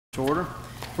Order.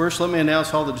 First, let me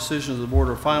announce all the decisions of the board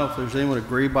are final. If there's anyone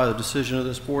aggrieved by the decision of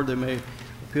this board, they may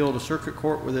appeal to circuit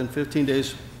court within 15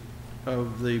 days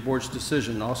of the board's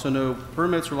decision. Also, no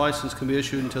permits or license can be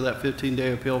issued until that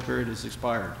 15-day appeal period is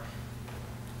expired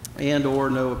and/or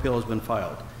no appeal has been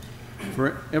filed.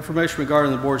 For information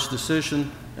regarding the board's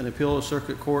decision and appeal to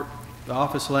circuit court, the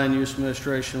Office of Land Use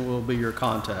Administration will be your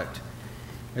contact.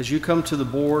 As you come to the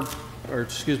board, or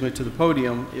excuse me, to the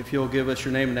podium, if you'll give us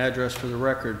your name and address for the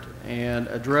record and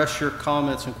address your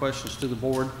comments and questions to the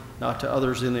board, not to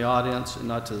others in the audience and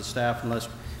not to the staff unless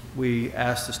we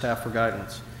ask the staff for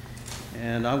guidance.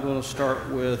 And I'm going to start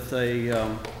with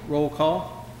a roll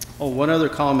call. Oh, one other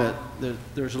comment.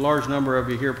 There's a large number of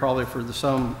you here probably for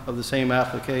some of the same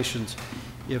applications.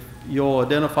 If you'll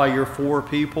identify your 4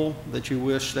 people that you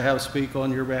wish to have speak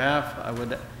on your behalf, I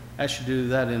would ask you to do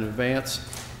that in advance.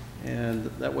 And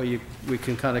that way we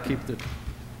can kind of keep the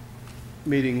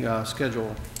meeting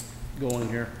schedule going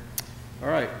here. All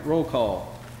right, roll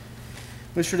call.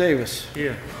 Mr. Davis.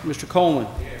 Here. Mr. Coleman.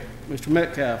 Here. Mr.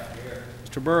 Metcalf. Here.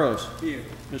 Mr. Burrows. Here.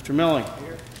 Mr. Milling.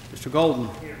 Here. Mr.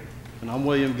 Golden. Here. And I'm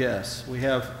William Guess. We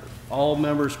have all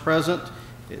members present.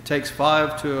 It takes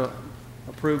 5 to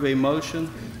approve a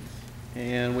motion,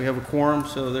 and we have a quorum,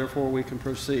 so therefore we can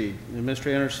proceed. And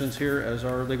Mr. Anderson's here as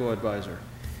our legal advisor.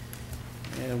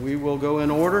 And we will go in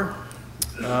order,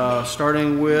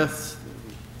 starting with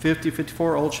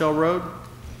 5054 Old Shell Road.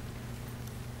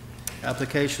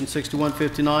 Application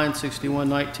 6159,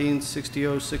 6119,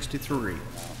 6063.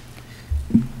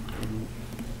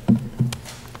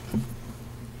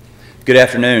 Good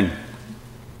afternoon.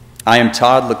 I am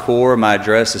Todd LaCour. My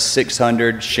address is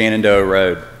 600 Shenandoah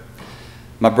Road.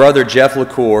 My brother Jeff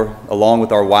LaCour, along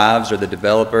with our wives, are the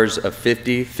developers of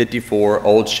 5054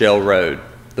 Old Shell Road,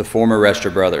 the former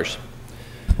Restor Brothers.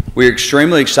 We are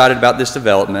extremely excited about this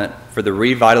development for the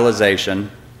revitalization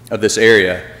of this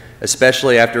area,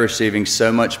 especially after receiving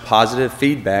so much positive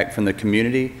feedback from the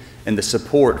community and the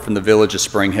support from the village of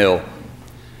Spring Hill.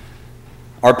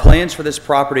 Our plans for this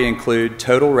property include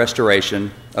total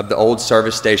restoration of the old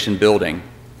service station building,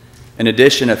 an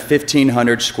addition of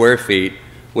 1,500 square feet,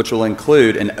 which will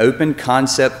include an open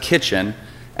concept kitchen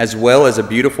as well as a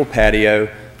beautiful patio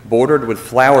bordered with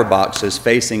flower boxes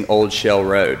facing Old Shell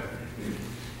Road.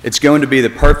 It's going to be the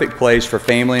perfect place for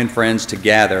family and friends to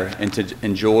gather and to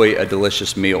enjoy a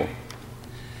delicious meal.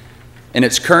 In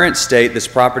its current state, this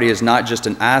property is not just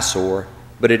an eyesore,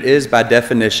 but it is by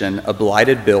definition a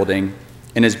blighted building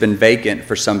and has been vacant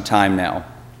for some time now.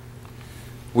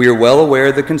 We are well aware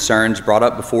of the concerns brought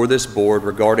up before this board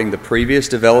regarding the previous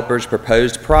developer's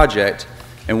proposed project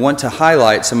and want to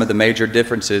highlight some of the major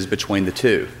differences between the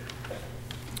two.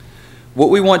 What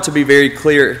we want to be very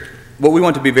clear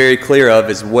of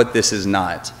is what this is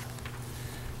not.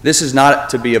 This is not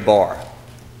to be a bar.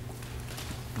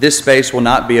 This space will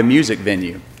not be a music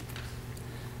venue.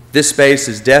 This space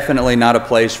is definitely not a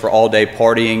place for all-day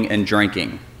partying and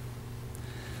drinking.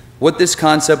 What this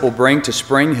concept will bring to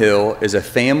Spring Hill is a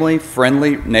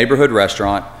family-friendly neighborhood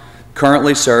restaurant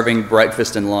currently serving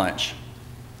breakfast and lunch.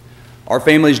 Our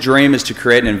family's dream is to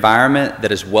create an environment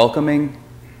that is welcoming,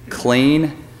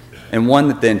 clean, and one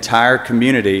that the entire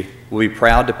community will be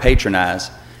proud to patronize,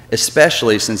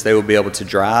 especially since they will be able to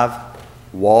drive,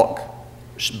 walk,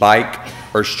 bike,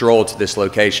 or stroll to this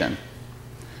location.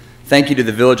 Thank you to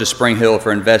the Village of Spring Hill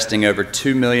for investing over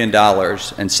 $2 million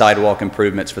in sidewalk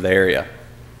improvements for the area.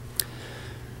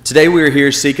 Today we are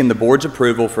here seeking the board's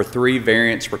approval for 3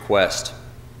 variance requests: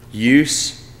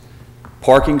 use,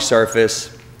 parking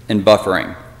surface, and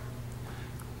buffering.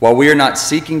 While we are not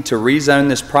seeking to rezone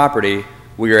this property,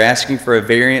 we are asking for a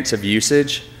variance of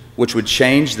usage, which would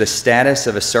change the status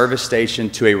of a service station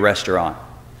to a restaurant.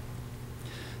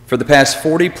 For the past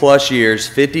 40+ years,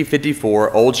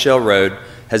 5054 Old Shell Road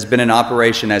has been in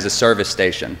operation as a service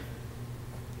station.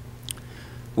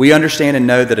 We understand and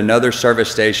know that another service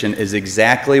station is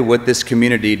exactly what this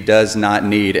community does not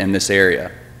need in this area.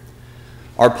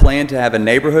 Our plan to have a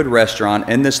neighborhood restaurant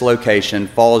in this location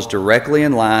falls directly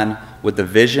in line with the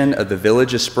vision of the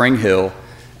Village of Spring Hill,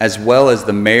 as well as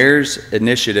the mayor's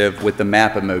initiative with the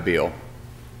Map-A-Mobile.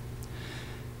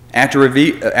 After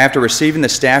receiving the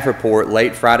staff report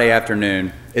late Friday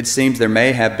afternoon, it seems there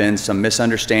may have been some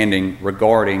misunderstanding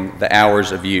regarding the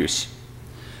hours of use.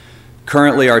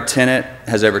 Currently, our tenant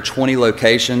has over 20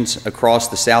 locations across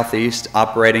the southeast,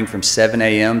 operating from 7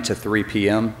 a.m. to 3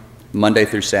 p.m., Monday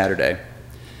through Saturday.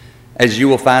 As you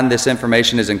will find, this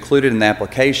information is included in the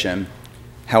application.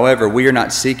 However, we are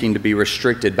not seeking to be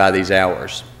restricted by these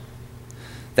hours.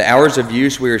 The hours of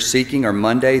use we are seeking are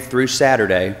Monday through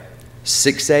Saturday,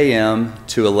 6 a.m.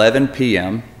 to 11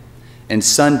 p.m., and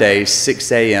Sunday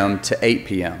 6 a.m. to 8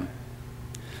 p.m.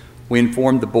 We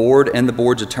informed the board and the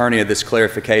board's attorney of this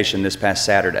clarification this past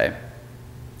Saturday.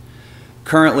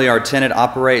 Currently, our tenant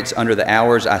operates under the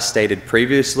hours I stated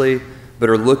previously, but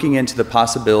are looking into the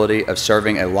possibility of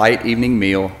serving a light evening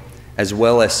meal as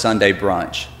well as Sunday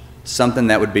brunch, something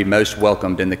that would be most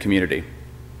welcomed in the community.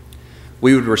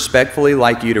 We would respectfully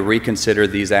like you to reconsider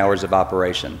these hours of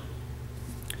operation.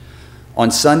 On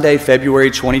Sunday,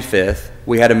 February 25th,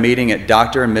 we had a meeting at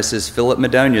Dr. and Mrs. Philip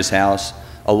Madonia's house,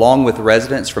 along with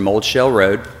residents from Old Shell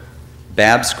Road,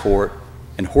 Babbs Court,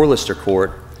 and Horlister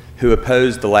Court, who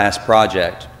opposed the last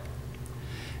project.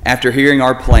 After hearing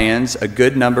our plans, a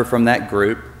good number from that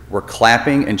group were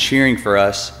clapping and cheering for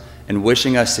us and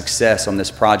wishing us success on this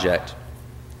project.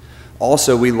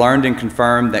 Also, we learned and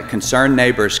confirmed that concerned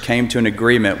neighbors came to an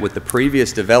agreement with the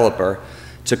previous developer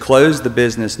to close the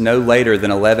business no later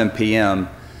than 11 p.m.,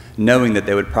 knowing that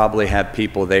they would probably have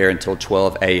people there until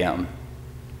 12 a.m.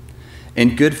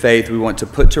 In good faith, we want to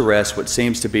put to rest what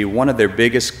seems to be one of their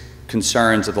biggest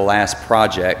concerns of the last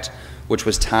project, which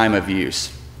was time of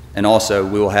use. And also,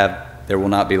 there will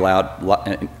not be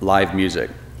live music.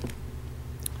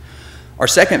 Our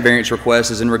second variance request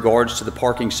is in regards to the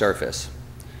parking surface.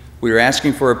 We are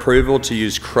asking for approval to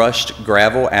use crushed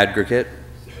gravel aggregate.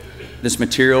 This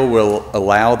material will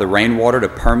allow the rainwater to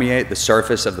permeate the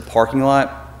surface of the parking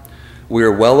lot. We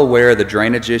are well aware of the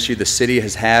drainage issue the city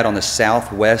has had on the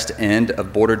southwest end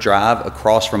of Border Drive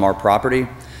across from our property,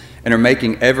 and are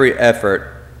making every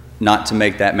effort not to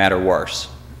make that matter worse.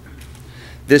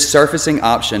 This surfacing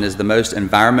option is the most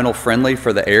environmental friendly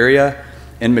for the area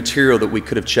and material that we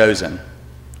could have chosen.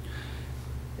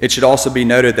 It should also be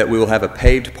noted that we will have a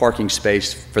paved parking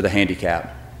space for the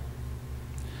handicap.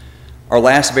 Our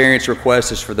last variance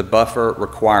request is for the buffer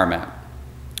requirement.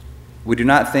 We do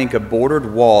not think a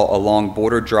bordered wall along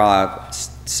Border Drive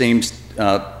seems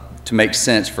to make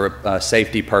sense for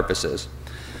safety purposes.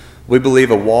 We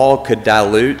believe a wall could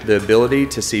dilute the ability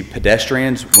to see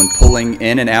pedestrians when pulling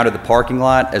in and out of the parking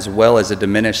lot, as well as a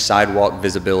diminished sidewalk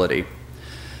visibility.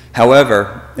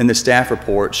 However, in the staff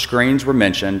report, screens were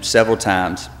mentioned several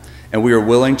times, and we are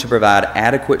willing to provide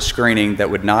adequate screening that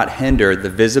would not hinder the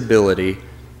visibility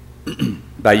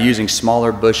by using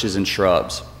smaller bushes and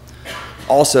shrubs.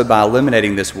 Also, by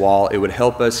eliminating this wall, it would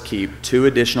help us keep 2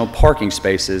 additional parking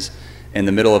spaces in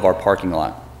the middle of our parking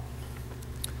lot.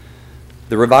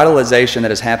 The revitalization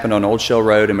that has happened on Old Shell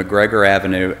Road and McGregor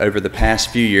Avenue over the past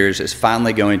few years is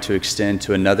finally going to extend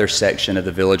to another section of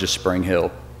the Village of Spring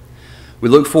Hill. We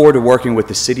look forward to working with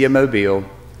the City of Mobile,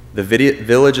 the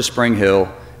Village of Spring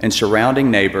Hill, and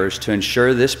surrounding neighbors to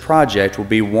ensure this project will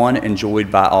be one enjoyed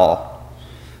by all.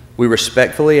 We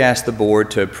respectfully ask the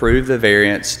board to approve the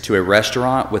variance to a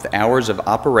restaurant with hours of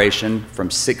operation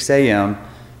from 6 a.m.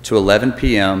 to 11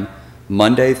 p.m.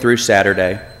 Monday through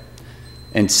Saturday,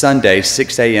 and Sunday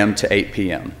 6 a.m. to 8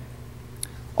 p.m.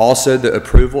 Also, the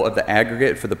approval of the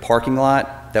aggregate for the parking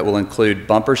lot that will include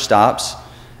bumper stops,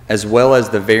 as well as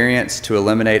the variance to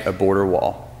eliminate a border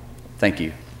wall. Thank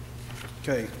you.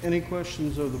 Okay, any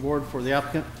questions of the board for the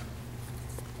applicant?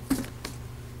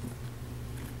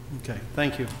 Okay,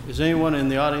 thank you. Is anyone in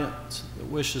the audience that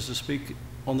wishes to speak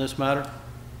on this matter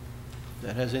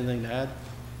that has anything to add?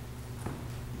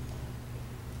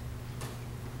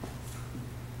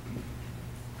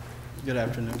 Good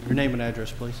afternoon. Your name and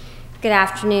address, please. Good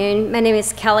afternoon. My name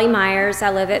is Kelly Myers. I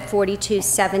live at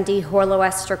 4270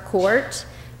 Horlister Court.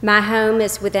 My home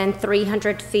is within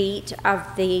 300 feet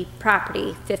of the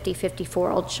property,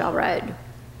 5054 Old Shell Road.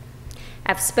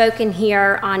 I've spoken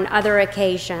here on other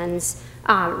occasions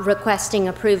requesting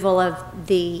approval of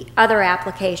the other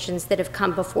applications that have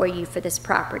come before you for this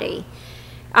property.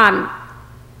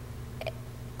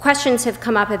 Questions have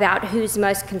come up about who's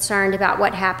most concerned about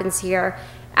what happens here.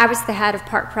 I was the head of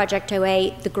Park Project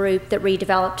 08, the group that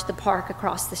redeveloped the park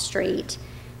across the street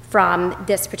from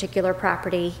this particular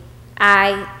property.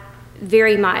 I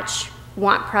very much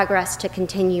want progress to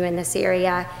continue in this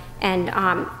area and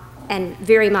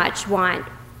very much want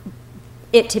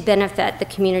it to benefit the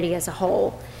community as a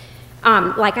whole.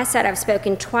 Like I said, I've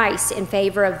spoken twice in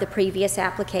favor of the previous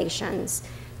applications.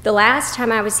 The last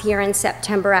time I was here in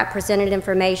September, I presented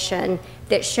information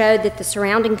that showed that the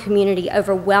surrounding community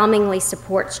overwhelmingly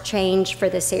supports change for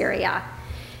this area.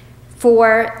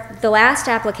 For the last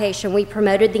application, we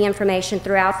promoted the information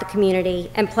throughout the community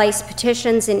and placed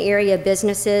petitions in area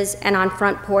businesses and on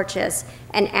front porches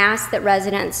and asked that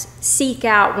residents seek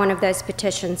out one of those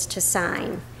petitions to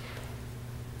sign.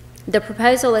 The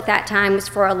proposal at that time was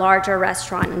for a larger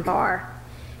restaurant and bar.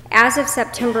 As of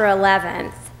September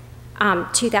 11th,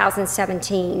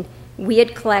 2017, we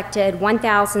had collected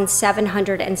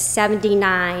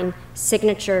 1,779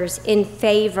 signatures in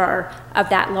favor of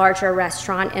that larger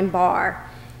restaurant and bar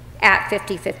at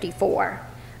 5054.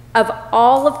 Of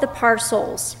all of the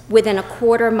parcels within a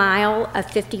quarter mile of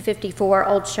 5054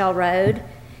 Old Shell Road,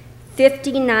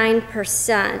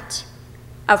 59%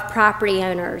 of property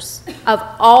owners of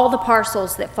all the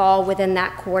parcels that fall within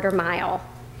that quarter mile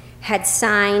had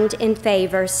signed in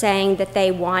favor saying that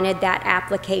they wanted that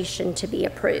application to be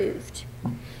approved.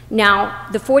 Now,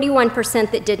 the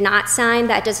 41% that did not sign,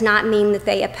 that does not mean that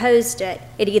they opposed it.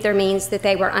 It either means that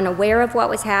they were unaware of what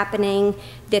was happening,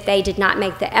 that they did not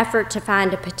make the effort to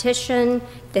find a petition,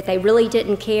 that they really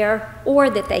didn't care, or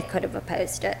that they could have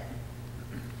opposed it.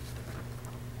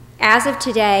 As of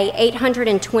today,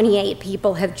 828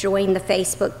 people have joined the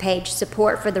Facebook page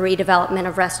Support for the Redevelopment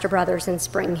of Resta Brothers in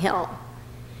Spring Hill.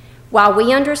 While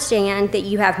we understand that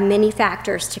you have many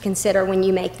factors to consider when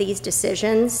you make these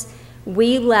decisions,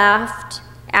 we left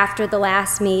after the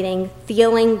last meeting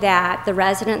feeling that the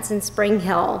residents in Spring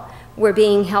Hill were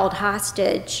being held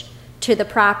hostage to the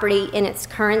property in its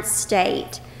current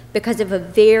state because of a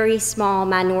very small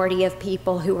minority of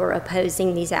people who were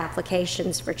opposing these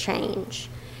applications for change,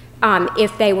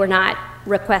 if they were not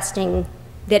requesting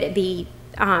that it be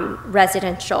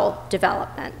residential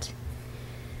development.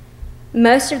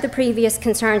 Most of the previous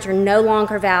concerns are no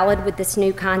longer valid with this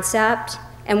new concept,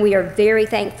 and we are very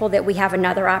thankful that we have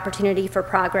another opportunity for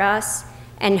progress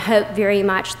and hope very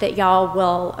much that y'all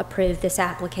will approve this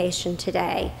application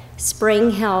today.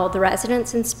 Spring Hill, the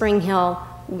residents in Spring Hill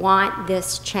want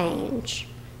this change.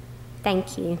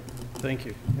 Thank you. Thank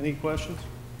you. Any questions?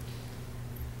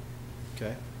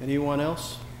 Okay. Anyone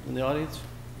else in the audience?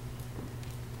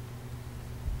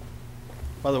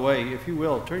 By the way, if you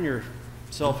will, turn your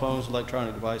cell phones,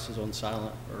 electronic devices on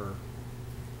silent or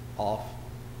off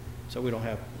so we don't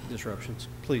have disruptions.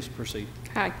 Please proceed.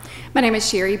 Hi, my name is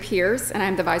Sherry Pierce, and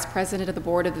I'm the Vice President of the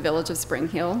Board of the Village of Spring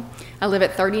Hill. I live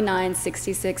at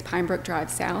 3966 Pinebrook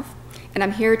Drive South, and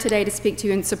I'm here today to speak to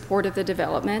you in support of the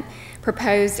development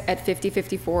proposed at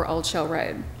 5054 Old Shell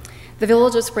Road. The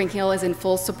Village of Spring Hill is in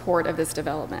full support of this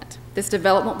development. This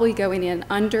development will be going in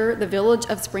under the Village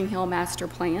of Spring Hill Master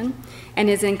Plan and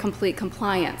is in complete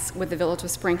compliance with the Village of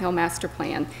Spring Hill Master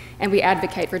Plan, and we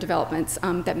advocate for developments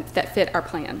that fit our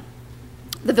plan.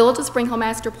 The Village of Spring Hill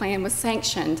Master Plan was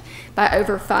sanctioned by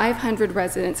over 500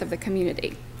 residents of the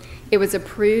community. It was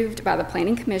approved by the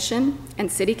Planning Commission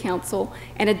and City Council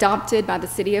and adopted by the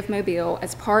City of Mobile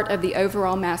as part of the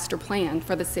overall master plan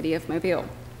for the City of Mobile.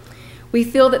 We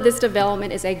feel that this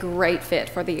development is a great fit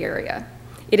for the area.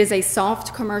 It is a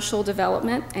soft commercial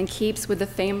development and keeps with the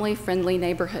family-friendly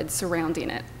neighborhood surrounding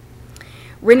it.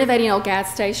 Renovating old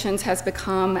gas stations has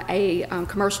become a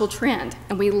commercial trend,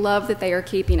 and we love that they are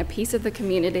keeping a piece of the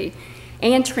community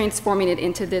and transforming it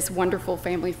into this wonderful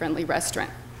family-friendly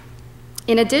restaurant.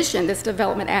 In addition, this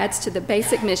development adds to the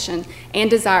basic mission and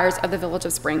desires of the Village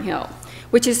of Spring Hill,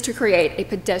 which is to create a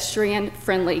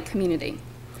pedestrian-friendly community.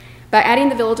 By adding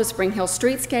the Village of Spring Hill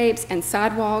streetscapes and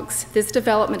sidewalks, this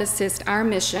development assists our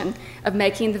mission of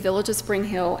making the Village of Spring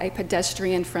Hill a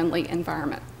pedestrian-friendly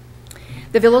environment.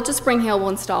 The Village of Spring Hill will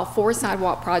install 4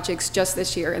 sidewalk projects just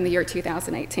this year in the year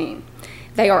 2018.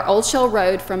 They are Old Shell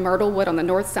Road from Myrtlewood on the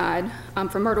north side,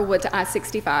 from Myrtlewood to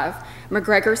I-65,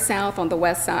 McGregor South on the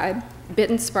west side,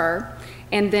 Benton Spur,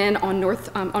 and then on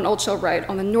Old Shell Road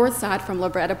on the north side from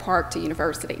Lobretta Park to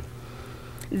University.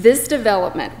 This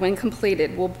development, when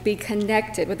completed, will be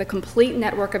connected with a complete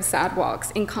network of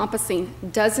sidewalks encompassing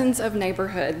dozens of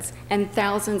neighborhoods and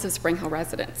thousands of Spring Hill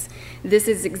residents. This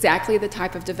is exactly the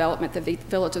type of development that the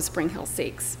Village of Spring Hill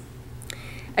seeks.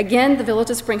 Again, the Village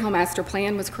of Spring Hill Master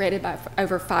Plan was created by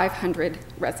over 500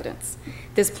 residents.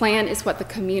 This plan is what the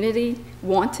community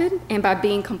wanted, and by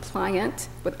being compliant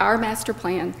with our master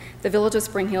plan, the Village of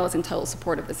Spring Hill is in total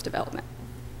support of this development.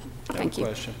 Thank you.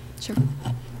 Question. Sure.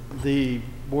 The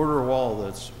border wall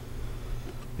that's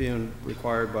being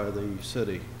required by the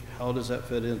city, how does that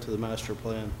fit into the master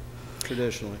plan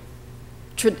traditionally?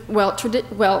 Well,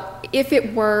 if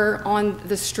it were on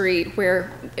the street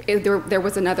where there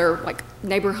was another like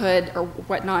neighborhood or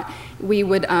whatnot, we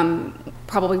would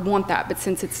probably want that. But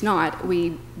since it's not,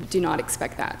 we do not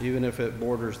expect that. Even if it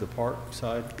borders the park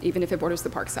side? Even if it borders the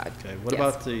park side. Okay. What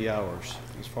about the hours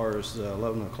as far as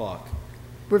 11 o'clock?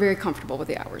 We're very comfortable with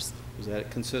the hours. Is that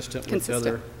consistent with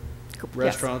other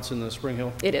restaurants in the Spring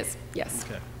Hill? It is, yes.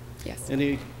 Okay. Yes.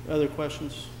 Any other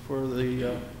questions for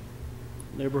the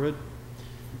neighborhood?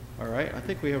 All right, I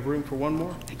think we have room for one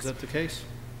more. Thanks. Is that the case?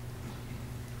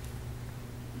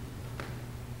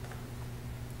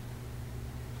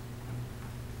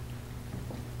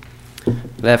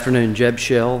 Good afternoon, Jeb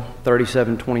Shell,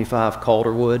 3725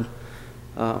 Calderwood.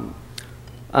 I'm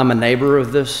a neighbor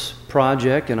of this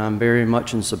project and I'm very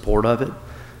much in support of it,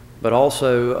 but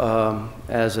also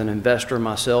as an investor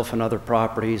myself in other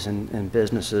properties and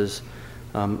businesses.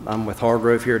 I'm with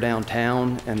Hargrove here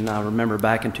downtown, and I remember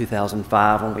back in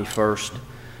 2005 when we first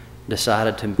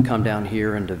decided to come down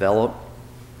here and develop.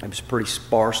 It was pretty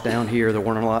sparse down here. There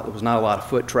was not a lot of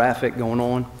foot traffic going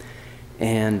on,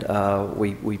 and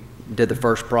we did the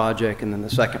first project and then the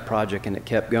second project, and it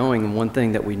kept going. And one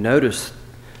thing that we noticed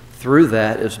through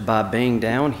that is by being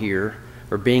down here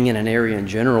or being in an area in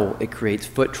general, it creates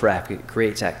foot traffic, it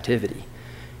creates activity.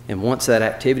 And once that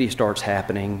activity starts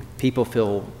happening, people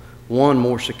feel, one,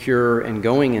 more secure in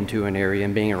going into an area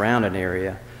and being around an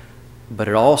area, but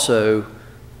it also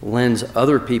lends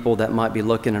other people that might be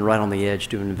looking and right on the edge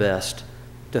to invest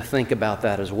to think about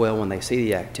that as well when they see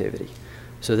the activity.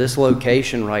 So this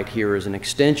location right here is an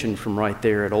extension from right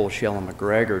there at Old Shell and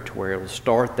McGregor to where it will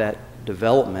start that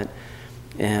development.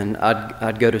 And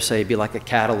I'd go to say it'd be like a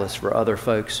catalyst for other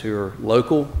folks who are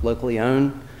locally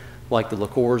owned, like the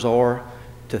LaCours are,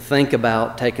 to think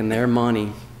about taking their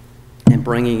money and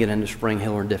bringing it into Spring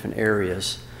Hill or different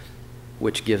areas,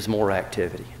 which gives more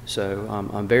activity. So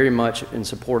I'm very much in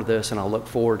support of this, and I look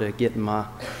forward to getting my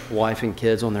wife and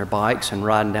kids on their bikes and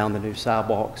riding down the new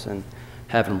sidewalks and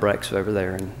having breakfast over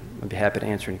there, and I'd be happy to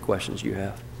answer any questions you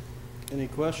have. Any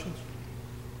questions?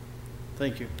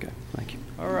 Thank you. Okay, thank you.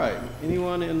 All right.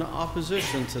 Anyone in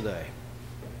opposition today?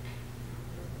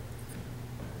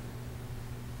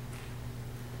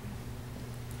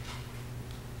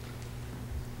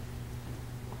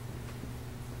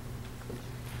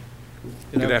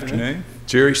 Good afternoon.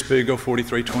 Jerry Spiegel,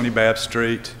 4320 Babb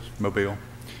Street, Mobile.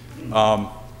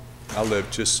 I live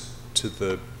just to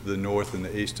the north and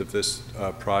the east of this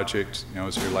project. I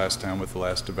was here last time with the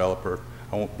last developer.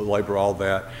 I won't belabor all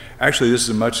that. Actually, this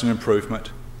is much an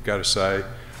improvement, got to say.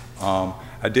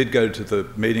 I did go to the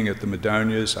meeting at the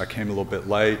Madonias. I came a little bit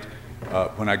late.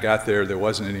 When I got there, there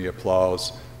wasn't any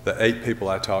applause. The 8 people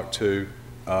I talked to,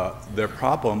 their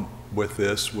problem with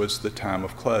this was the time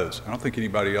of close. I don't think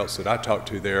anybody else that I talked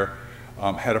to there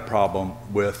had a problem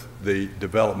with the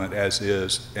development as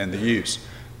is and the use.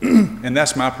 And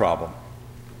that's my problem,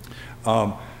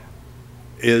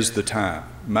 is the time.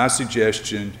 My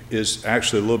suggestion is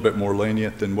actually a little bit more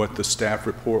lenient than what the staff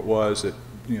report was at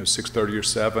 6:30 or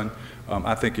 7.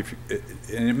 I think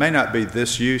and it may not be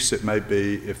this use, it may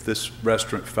be if this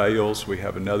restaurant fails, we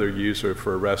have another user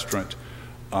for a restaurant.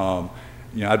 I'd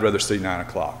rather see 9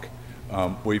 o'clock.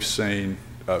 We've seen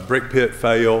Brick Pit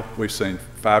fail. We've seen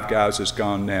Five Guys is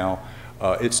gone now.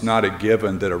 It's not a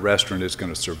given that a restaurant is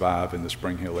going to survive in the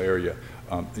Spring Hill area.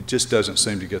 It just doesn't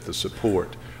seem to get the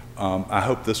support. I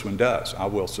hope this one does. I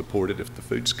will support it if the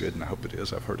food's good, and I hope it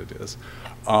is. I've heard it is.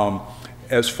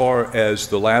 As far as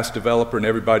the last developer and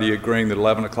everybody agreeing that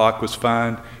 11 o'clock was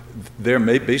fine, there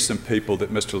may be some people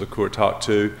that Mr. LaCour talked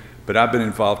to, but I've been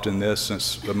involved in this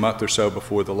since a month or so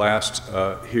before the last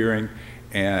hearing,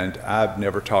 and I've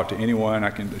never talked to anyone. I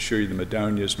can assure you the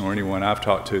Madonias nor anyone I've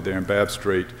talked to there in Babb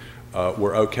Street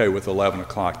were okay with 11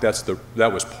 o'clock.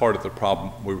 That was part of the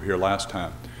problem we were here last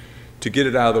time. To get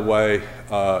it out of the way,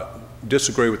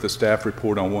 disagree with the staff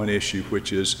report on one issue,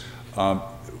 which is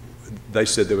they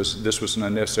said this was an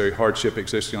unnecessary hardship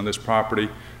existing on this property.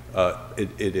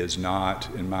 It is not,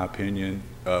 in my opinion,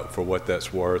 for what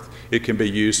that's worth. It can be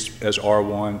used as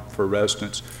R1 for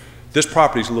residents. This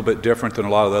property is a little bit different than a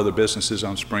lot of the other businesses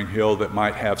on Spring Hill that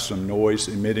might have some noise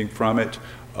emitting from it.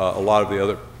 A lot of the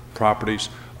other properties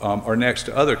are next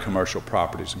to other commercial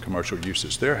properties and commercial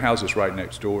uses. There are houses right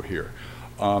next door here.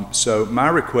 So my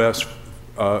request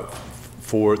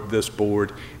for this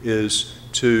board is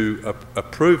to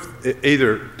approve,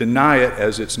 either deny it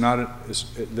as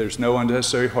there's no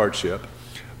unnecessary hardship,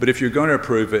 but if you're going to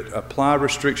approve it, apply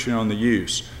restriction on the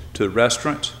use to the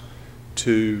restaurant,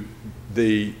 to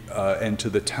the and to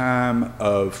the time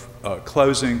of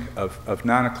closing of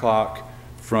 9 o'clock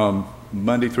from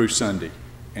Monday through Sunday.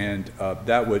 And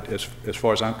that would, as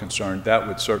far as I'm concerned, that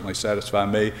would certainly satisfy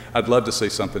me. I'd love to see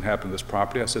something happen to this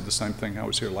property. I said the same thing I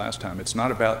was here last time. It's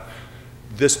not about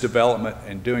this development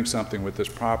and doing something with this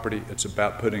property. It's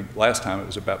about last time it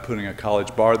was about putting a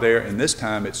college bar there, and this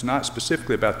time it's not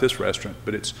specifically about this restaurant,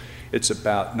 but it's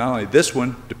about not only this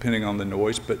one, depending on the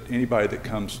noise, but anybody that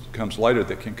comes later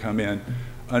that can come in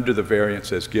under the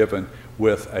variance as given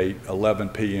with a 11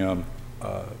 p.m.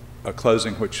 A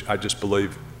closing, which I just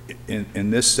believe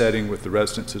in this setting with the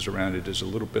residences around it is a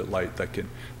little bit late. They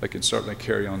can certainly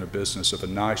carry on the business of a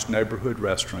nice neighborhood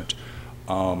restaurant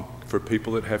for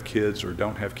people that have kids or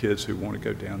don't have kids who want to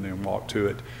go down there and walk to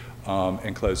it.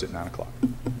 and close at 9 o'clock.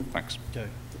 Thanks. Okay.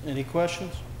 Any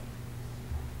questions?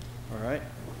 All right.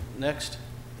 Next.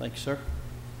 Thank you, sir.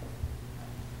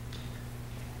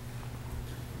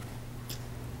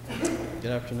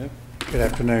 Good afternoon. Good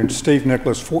afternoon. Steve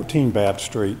Nicholas, 14 Babb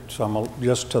Street. So I'm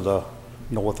just to the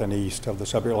north and east of the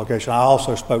subject location. I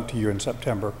also spoke to you in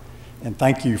September, and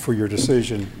thank you for your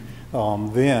decision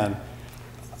then.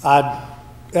 I'd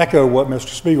echo what Mr.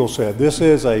 Spiegel said. This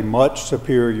is a much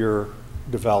superior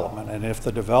development, and if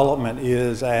the development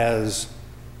is as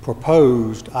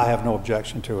proposed, I have no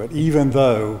objection to it, even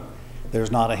though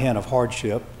there's not a hint of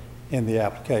hardship in the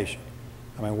application.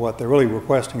 I mean, what they're really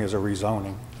requesting is a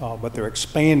rezoning, but they're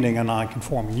expanding a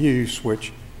non-conforming use,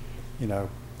 which, you know,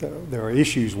 there are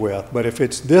issues with. But if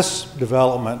it's this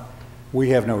development, we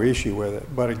have no issue with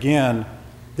it. But again,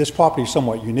 this property is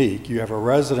somewhat unique. You have a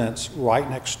residence right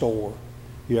next door.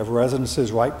 You have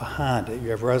residences right behind it. You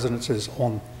have residences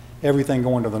on everything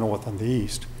going to the north and the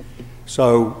east.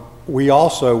 So we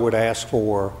also would ask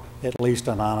for at least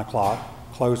a 9 o'clock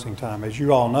closing time. As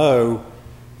you all know,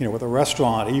 you know, with a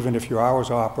restaurant, even if your hours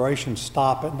of operation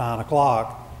stop at 9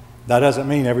 o'clock, that doesn't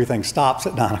mean everything stops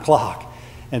at 9 o'clock.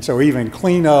 And so even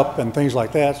cleanup and things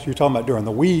like that, so you're talking about during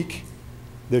the week,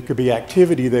 there could be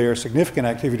activity there, significant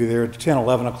activity there at 10,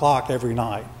 11 o'clock every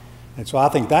night. And so I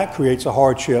think that creates a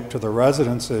hardship to the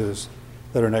residences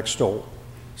that are next door.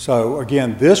 So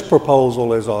again, this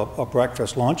proposal is a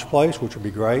breakfast lunch place, which would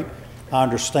be great. I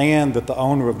understand that the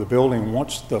owner of the building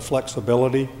wants the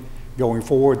flexibility going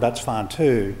forward. That's fine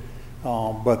too.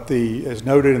 But as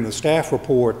noted in the staff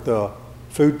report, the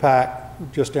food pack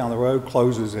just down the road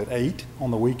closes at 8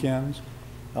 on the weekends.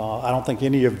 I don't think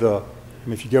any of the, I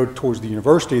mean, if you go towards the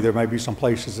university, there may be some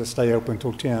places that stay open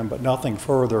until 10, but nothing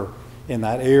further in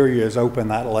that area is open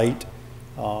that late.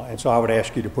 And so I would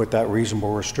ask you to put that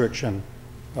reasonable restriction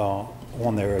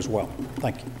on there as well.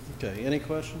 Thank you. Okay. Any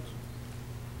questions?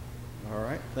 All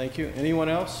right. Thank you. Anyone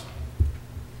else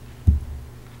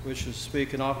wishes to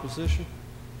speak in opposition?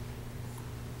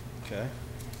 Okay.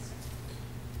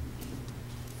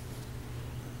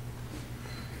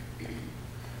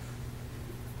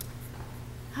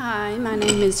 Hi, my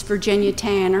name is Virginia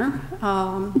Tanner.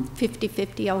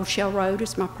 5050 Old Shell Road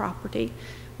is my property,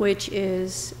 which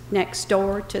is next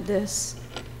door to this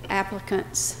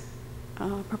applicant's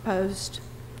proposed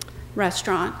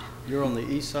restaurant. You're on the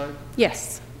east side?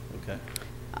 Yes. Okay.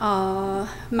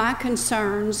 My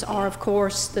concerns are, of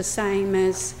course, the same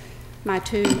as my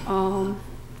two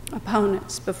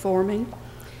opponents before me.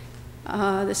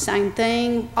 The same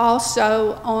thing.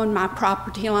 Also, on my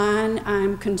property line,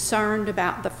 I'm concerned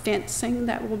about the fencing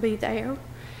that will be there.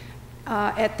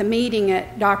 At the meeting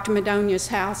at Dr. Madonia's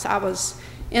house, I was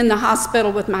in the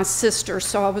hospital with my sister,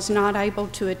 so I was not able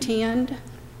to attend.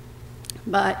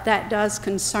 But that does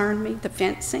concern me, the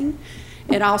fencing.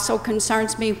 It also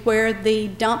concerns me where the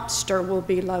dumpster will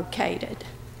be located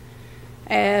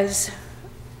as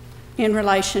in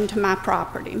relation to my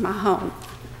property, my home.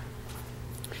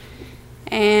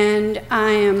 And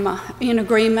I am in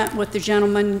agreement with the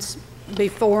gentleman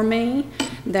before me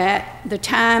that the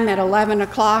time at 11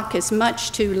 o'clock is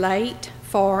much too late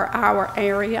for our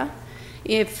area.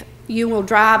 If you will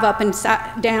drive up and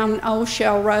down Old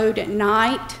Shell Road at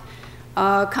night,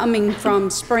 coming from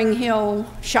Spring Hill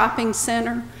Shopping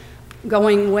Center,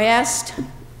 going west,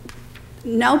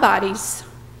 nobody's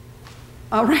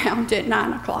around at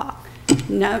 9 o'clock.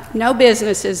 No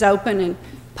business is open and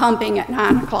pumping at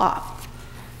 9 o'clock.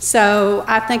 So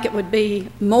I think it would be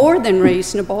more than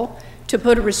reasonable to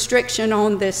put a restriction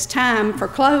on this time for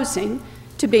closing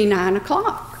to be 9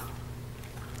 o'clock.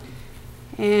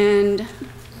 And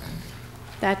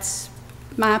that's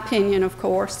my opinion, of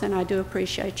course, and I do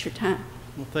appreciate your time.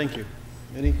 Well, thank you.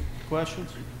 Any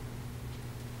questions?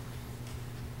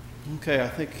 Okay, I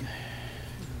think,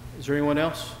 is there anyone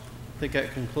else? I think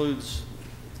that concludes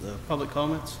the public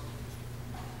comments.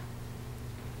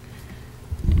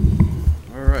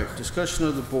 All right, discussion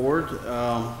of the board.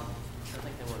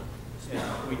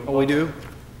 We do?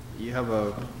 You have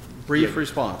a brief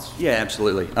response. Yeah,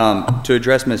 absolutely. To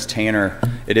address Ms. Tanner,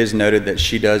 it is noted that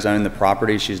she does own the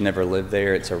property. She's never lived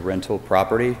there. It's a rental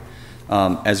property.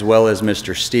 As well as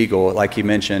Mr. Stiegel, like he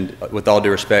mentioned, with all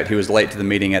due respect, he was late to the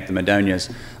meeting at the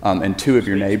Madonias, and two of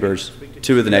the neighbors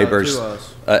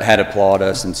had applauded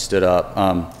us and stood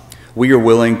up. We are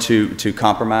willing to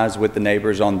compromise with the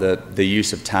neighbors on the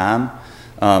use of time,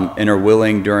 and are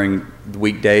willing during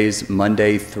weekdays,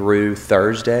 Monday through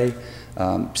Thursday,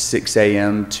 6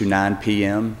 a.m. to 9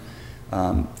 p.m.,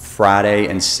 Friday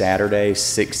and Saturday,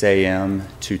 6 a.m.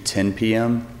 to 10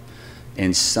 p.m.,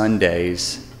 and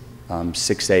Sundays,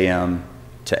 6 a.m.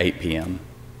 to 8 p.m.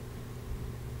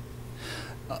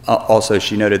 Also,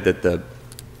 she noted that the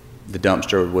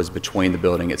dumpster was between the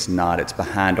building. It's not. It's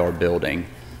behind our building,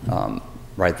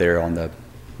 right there on the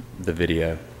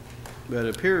video. But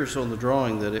it appears on the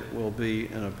drawing that it will be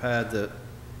in a pad that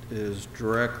is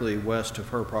directly west of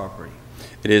her property.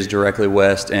 It is directly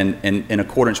west, and in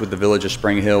accordance with the Village of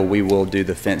Spring Hill, we will do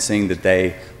the fencing that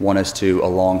they want us to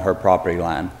along her property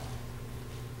line.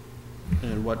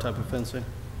 And what type of fencing?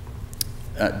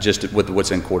 Just with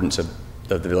what's in accordance of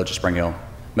the Village of Spring Hill.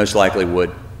 Most likely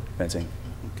wood fencing.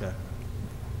 Okay.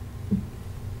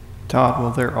 Todd,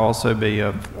 will there also be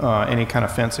any kind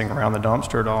of fencing around the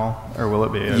dumpster at all, or will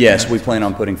it be? Yes, we plan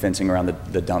on putting fencing around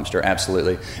the dumpster,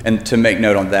 absolutely. And to make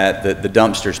note on that, the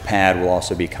dumpster's pad will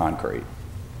also be concrete,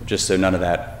 just so none of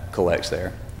that collects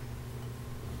there.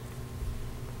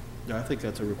 Yeah, I think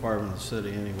that's a requirement of the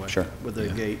city anyway. Sure. With the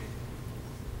gate.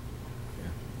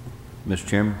 Mr.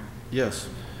 Chairman, Yes.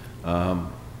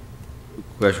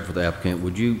 question for the applicant.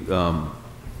 Would you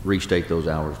restate those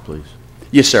hours, please?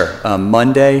 Yes, sir.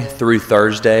 Monday through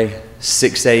Thursday,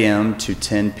 6 a.m. to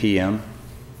 10 p.m.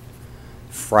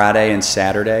 Friday and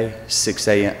Saturday, 6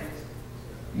 a.m.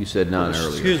 You said 9 earlier.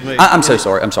 Excuse me. I'm so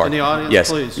sorry. I'm sorry. In the audience, yes.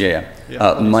 please. Yeah.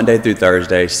 Yeah, please. Monday through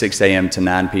Thursday, 6 a.m. to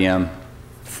 9 p.m.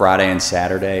 Friday and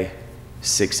Saturday,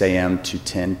 6 a.m. to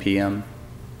 10 p.m.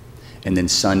 And then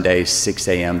Sunday, 6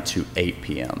 a.m. to 8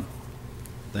 p.m.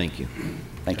 Thank you.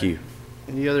 Thank you.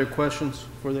 Any other questions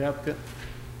for the applicant?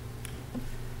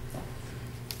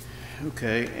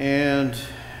 Okay, and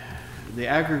the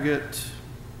aggregate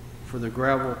for the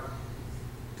gravel,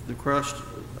 the crushed,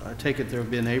 I take it there'll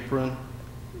be an apron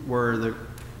where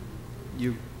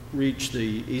you reach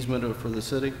the easement for the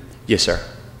city? Yes, sir.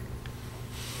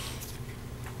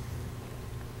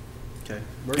 Okay.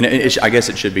 And I guess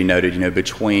it should be noted,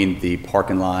 between the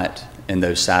parking lot and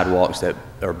those sidewalks that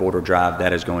are border drive,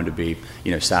 that is going to be,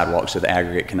 sidewalks, so the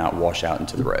aggregate cannot wash out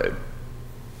into the road.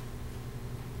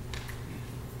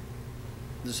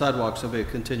 The sidewalks will be a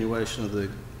continuation of the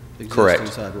existing Correct.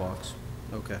 sidewalks?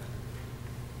 Okay.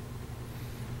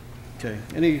 Okay,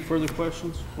 any further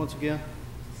questions, once again?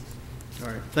 All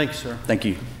right, thank you, sir. Thank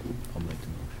you. I'll make the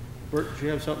motion. Bert, do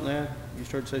you have something to add? You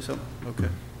started to say something? Okay.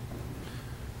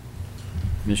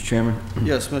 Mr. Chairman,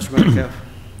 Yes, Mr. Metcalf.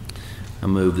 I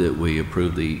move that we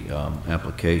approve the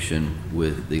application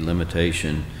with the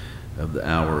limitation of the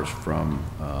hours from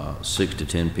 6 to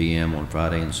 10 p.m. on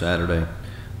Friday and Saturday,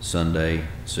 Sunday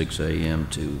 6 a.m.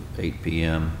 to 8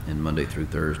 p.m., and Monday through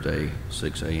Thursday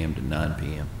 6 a.m. to 9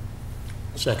 p.m.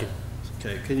 Second.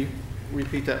 Okay, can you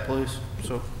repeat that, please?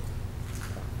 So,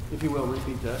 if you will,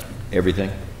 repeat that.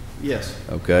 Everything? Yes.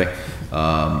 Okay.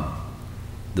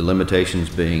 The limitations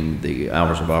being the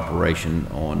hours of operation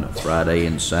on Friday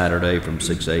and Saturday from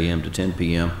 6 a.m. to 10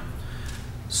 p.m.,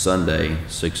 Sunday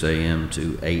 6 a.m.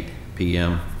 to 8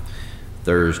 p.m.,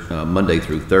 Monday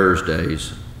through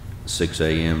Thursdays 6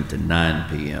 a.m. to 9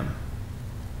 p.m.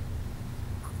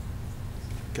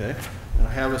 Okay, and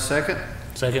I have a second.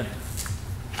 Second.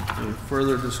 Any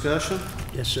further discussion?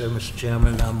 Yes, sir, Mr.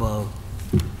 Chairman. I'm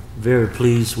very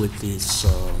pleased with this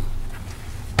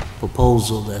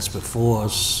proposal that's before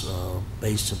us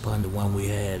based upon the one we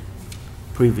had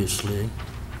previously.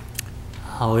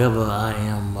 However, I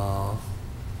am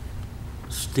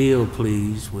still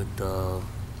pleased with the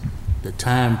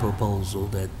time proposal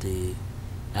that the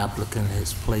applicant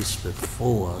has placed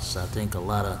before us. I think a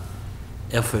lot of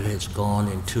effort has gone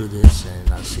into this,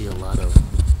 and I see a lot of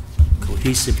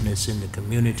cohesiveness in the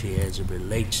community as it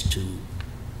relates to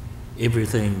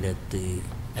everything that the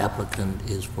applicant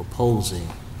is proposing.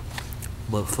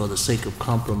 But for the sake of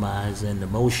compromise and the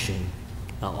motion,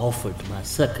 I offered my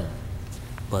second.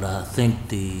 But I think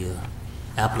the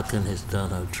applicant has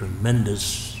done a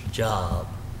tremendous job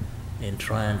in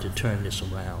trying to turn this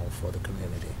around for the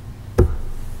community.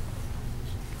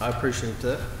 I appreciate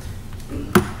that.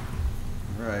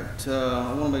 All right,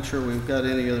 I want to make sure we've got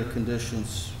any other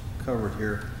conditions covered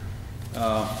here.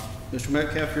 Mr.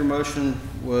 Metcalf, your motion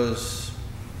was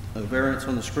a variance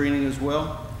on the screening as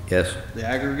well, Yes? the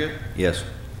aggregate, Yes?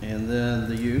 and then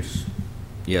the use.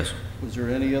 Yes. Was there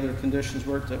any other conditions,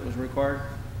 Bert, that was required?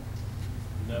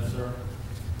 No, sir.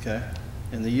 Okay.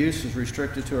 And the use is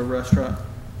restricted to a restaurant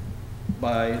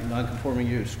by non-conforming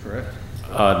use, correct?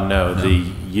 No, the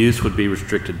use would be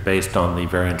restricted based on the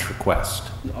variance request.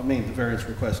 I mean, the variance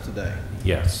request today.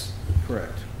 Yes.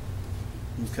 Correct.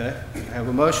 Okay. I have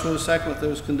a motion and a second with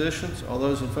those conditions. All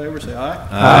those in favor say aye.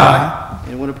 Aye.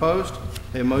 Anyone opposed?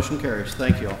 Okay, motion carries.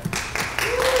 Thank you all.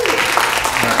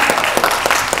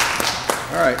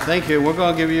 All right, thank you. We're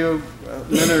going to give you a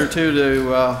minute or two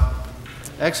to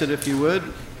exit if you would,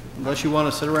 unless you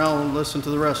want to sit around and listen to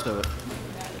the rest of it.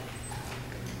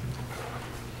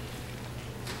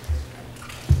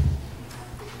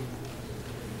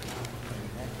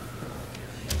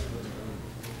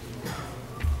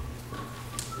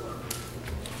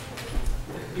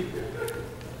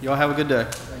 Y'all have a good day.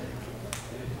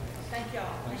 Thank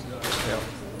y'all.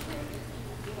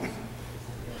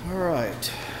 All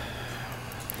right.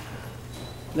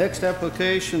 Next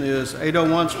application is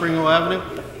 801 Spring Hill Avenue.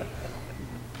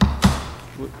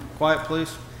 Quiet,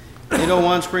 please.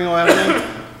 801 Spring Hill Avenue.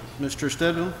 Mr.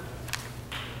 Stedman.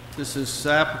 This is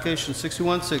application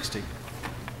 6160.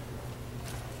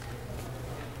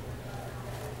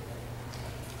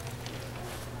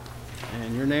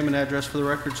 And your name and address for the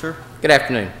record, sir? Good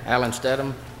afternoon. Alan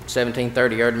Stedham,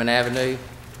 1730 Erdman Avenue.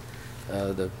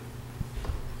 The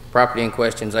property in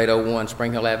question is 801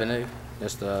 Spring Hill Avenue.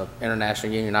 That's the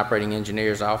International Union Operating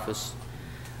Engineer's Office.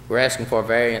 We're asking for a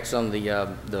variance on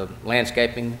the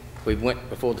landscaping. We went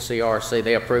before the CRC.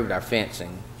 They approved our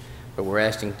fencing, but we're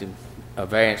asking a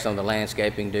variance on the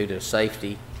landscaping due to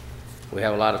safety. We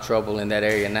have a lot of trouble in that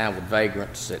area now with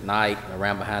vagrants at night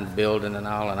around behind the building and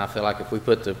all, and I feel like if we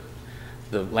put the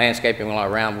landscaping all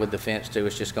around with the fence too,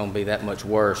 it's just going to be that much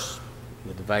worse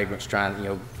with the vagrants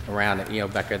trying, around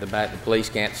it, back there at the back. The police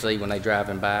can't see when they're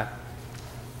driving by.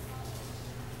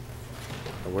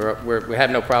 We have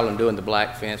no problem doing the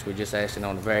black fence. We're just asking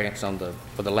on the variance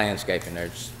for the landscaping there.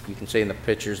 You can see in the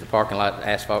pictures, the parking lot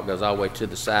asphalt goes all the way to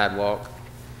the sidewalk.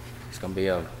 It's going to be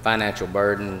a financial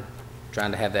burden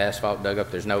trying to have the asphalt dug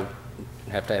up.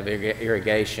 Have to have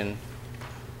irrigation.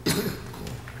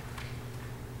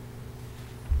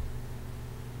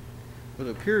 It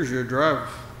appears your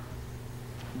driveway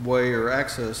or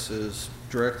access is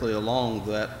directly along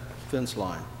that fence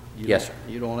line. Yes, sir.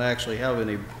 You don't actually have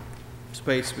any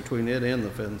space between it and the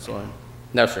fence line.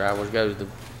 No, sir. Ours goes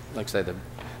like I say,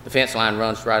 the fence line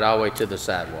runs right all the way to the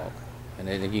sidewalk, and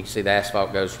then you can see the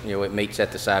asphalt goes. It meets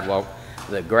at the sidewalk.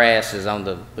 The grass is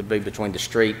would be between the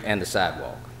street and the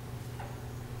sidewalk.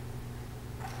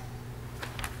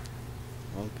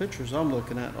 Well, the pictures I'm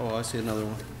looking at. Oh, I see another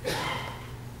one.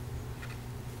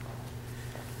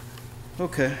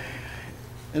 Okay.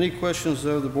 Any questions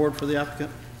of the board for the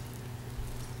applicant?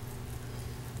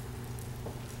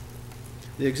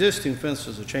 The existing fence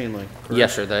is a chain link, correct?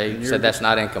 Yes, sir. They said that's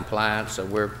not in compliance, so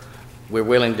we're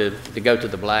willing to go to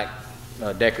the black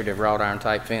decorative wrought iron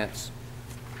type fence.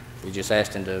 We just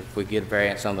asked him if we get a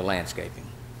variance on the landscaping.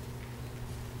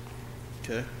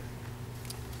 Okay.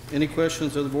 Any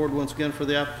questions of the board once again for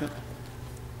the applicant?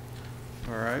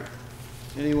 All right.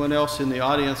 Anyone else in the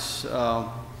audience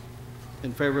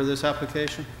in favor of this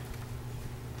application?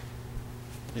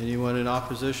 Anyone in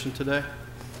opposition today?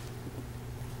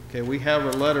 Okay, we have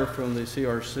a letter from the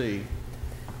CRC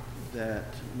that,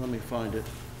 let me find it.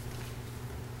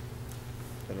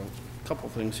 Got a couple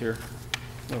things here.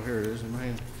 Oh, here it is in my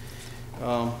hand.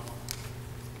 Well,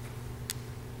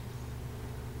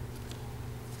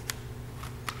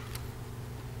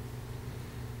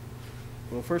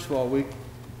 first of all, we,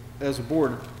 as a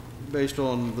board, based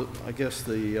on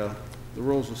the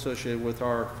rules associated with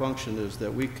our function, is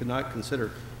that we cannot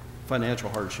consider financial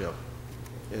hardship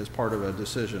as part of a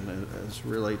decision as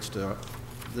relates to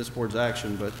this board's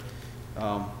action, but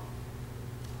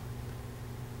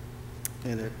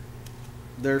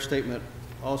their statement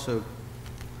also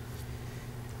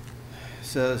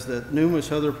says that numerous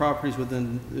other properties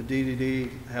within the DDD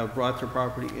have brought their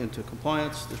property into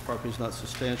compliance. This property is not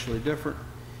substantially different,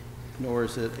 nor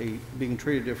is it being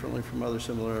treated differently from other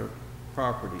similar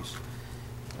properties.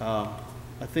 I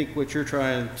think what you're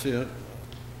trying to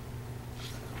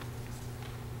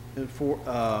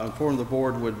inform the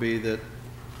board would be that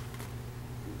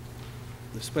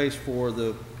the space for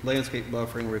the landscape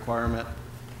buffering requirement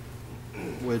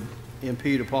would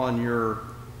impede upon your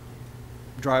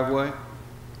drive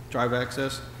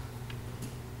access?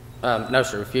 No,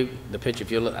 sir. If you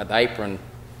look at the apron,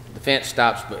 the fence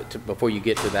stops before you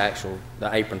get to the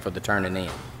apron for the turning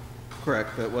in.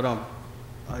 Correct, but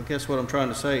I guess what I'm trying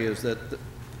to say is that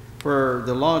for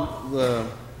the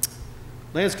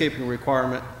landscaping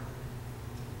requirement,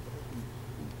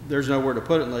 there's nowhere to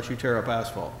put it unless you tear up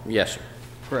asphalt. Yes, sir.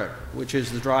 Correct, which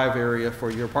is the drive area for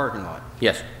your parking lot.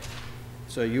 Yes, sir.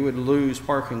 So you would lose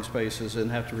parking spaces and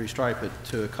have to restripe it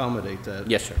to accommodate that?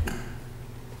 Yes, sir.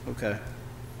 Okay.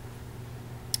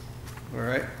 All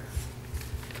right.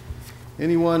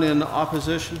 Anyone in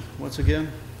opposition, once again?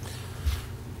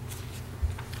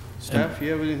 Staff,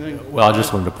 you have anything? Well, I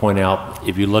just wanted to point out,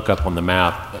 if you look up on the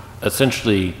map,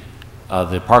 essentially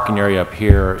the parking area up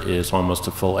here is almost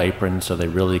a full apron, so they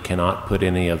really cannot put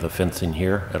any of the fencing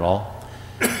here at all.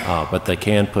 But they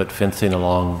can put fencing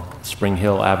along Spring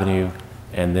Hill Avenue,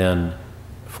 and then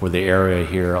for the area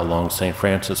here along St.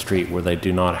 Francis Street where they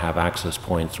do not have access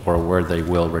points or where they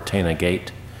will retain a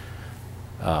gate,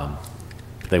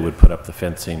 they would put up the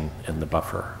fencing and the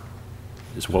buffer.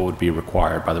 is what would be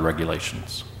required by the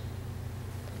regulations.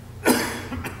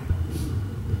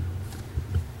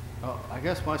 Well, I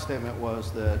guess my statement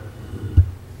was that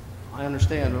I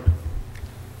understand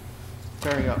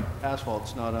tearing up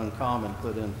asphalt's not uncommon,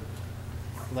 put in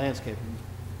landscaping,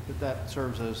 but that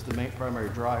serves as the main primary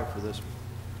drive for this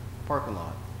parking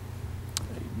lot.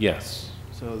 Yes,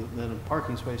 So then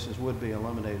parking spaces would be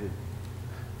eliminated.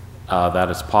 that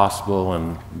is possible,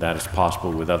 and that is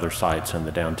possible with other sites in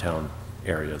the downtown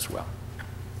area as well.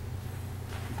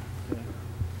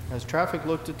 Has traffic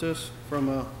looked at this from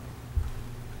a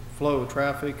flow of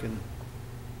traffic and?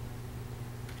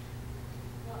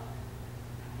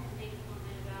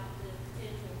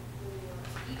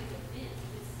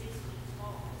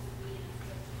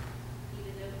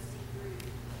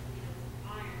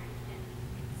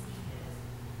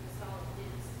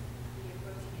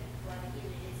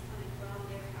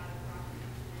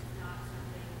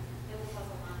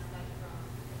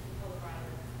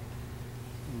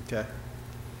 Okay.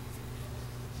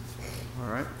 All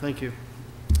right, thank you.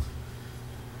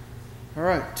 All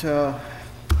right,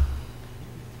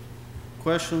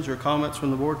 questions or comments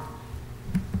from the board?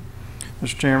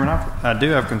 Mr. Chairman, I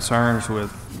do have concerns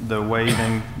with the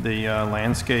waiving the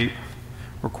landscape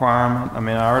requirement. I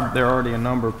mean, there are already a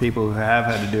number of people who have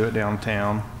had to do it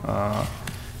downtown.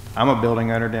 I'm a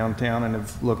building owner downtown and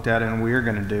have looked at it, and we're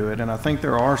going to do it. And I think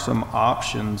there are some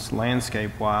options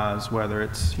landscape-wise, whether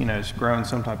it's, you know, it's growing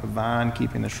some type of vine,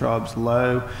 keeping the shrubs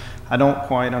low. I don't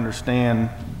quite understand,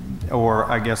 or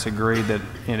I guess agree that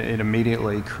it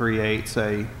immediately creates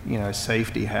a, you know,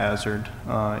 safety hazard,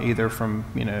 either from,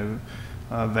 you know,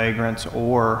 vagrants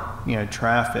or, you know,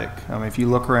 traffic. I mean, if you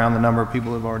look around the number of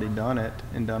people who've already done it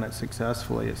and done it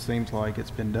successfully, it seems like it's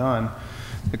been done.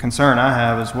 The concern I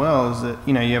have as well is that,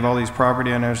 you know, you have all these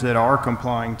property owners that are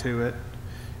complying to it,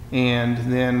 and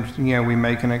then, you know, we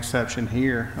make an exception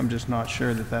here. I'm just not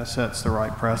sure that that sets the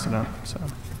right precedent. So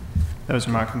those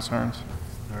are my concerns.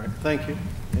 All right, thank you.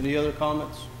 Any other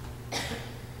comments?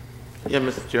 Yeah,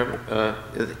 Mr. Chairman,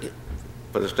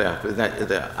 for the staff, is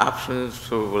there options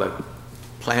for like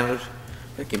planters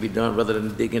that can be done rather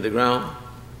than digging the ground?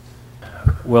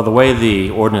 Well, the way the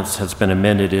ordinance has been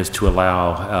amended is to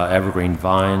allow evergreen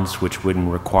vines, which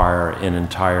wouldn't require an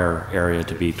entire area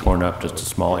to be torn up, just a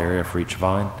small area for each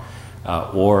vine,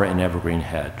 or an evergreen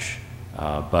hedge.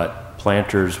 But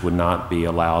planters would not be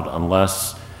allowed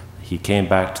unless he came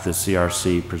back to the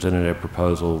CRC, presented a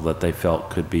proposal that they felt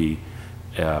could be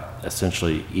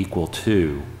essentially equal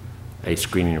to a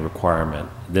screening requirement.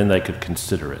 Then they could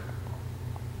consider it.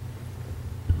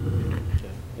 Okay.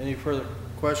 Any further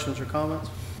questions or comments?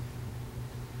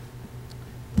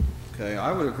 Okay,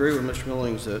 I would agree with Mr.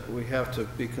 Millings that we have to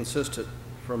be consistent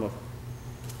from a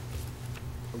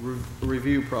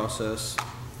review process.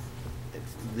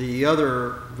 The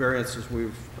other variances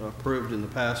we've approved in the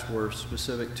past were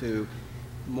specific to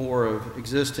more of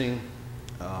existing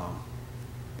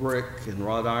brick and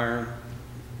wrought iron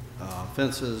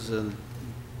fences and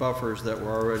buffers that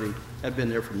were already, had been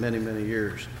there for many, many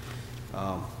years.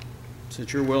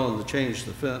 Since you're willing to change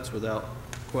the fence without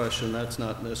question, that's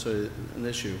not necessarily an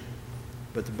issue,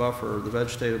 but the buffer, the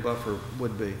vegetative buffer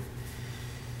would be.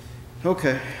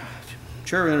 Okay,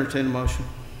 Chair will entertain a motion.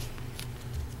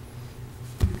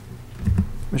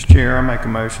 Mr. Chair, I make a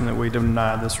motion that we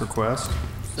deny this request.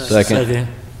 Second.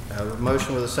 I have a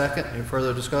motion with a second. Any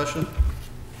further discussion?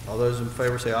 All those in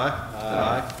favor say aye.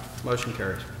 Aye. Motion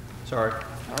carries. Sorry.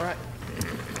 All right.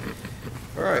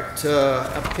 All right,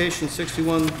 application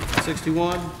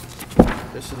 6161.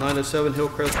 This is 907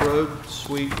 Hillcrest Road,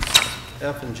 Suite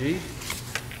F and G.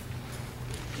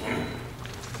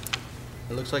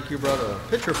 It looks like you brought a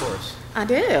picture for us. I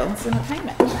do. It's in the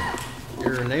payment.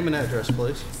 Your name and address,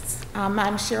 please.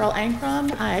 I'm Cheryl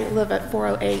Ankrum. I live at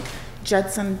 408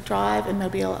 Judson Drive in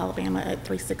Mobile, Alabama at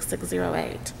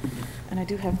 36608. And I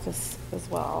do have this as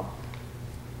well.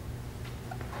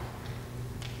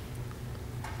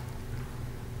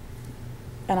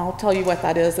 And I'll tell you what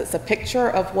that is. It's a picture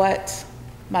of what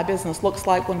my business looks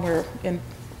like when we're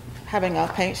having a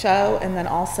paint show, and then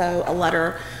also a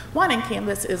letter. Wine and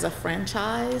Canvas is a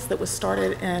franchise that was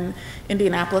started in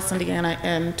Indianapolis, Indiana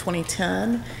in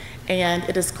 2010. And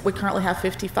it is, we currently have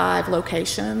 55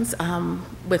 locations,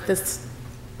 with this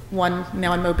one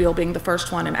now in Mobile being the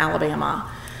first one in Alabama.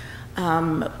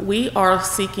 We are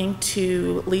seeking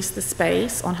to lease the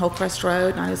space on Hillcrest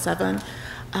Road, 907,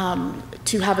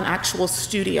 to have an actual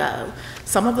studio.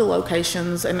 Some of the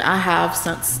locations, and I have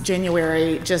since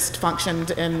January, just functioned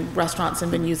in restaurants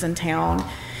and venues in town.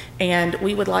 And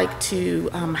we would like to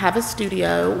have a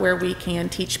studio where we can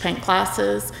teach paint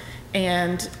classes,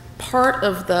 and part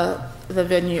of the the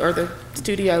venue or the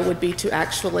studio would be to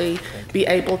actually be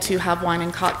able to have wine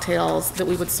and cocktails that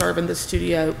we would serve in the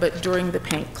studio, but during the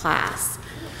paint class.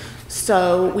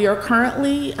 So we are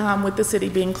currently, with the city,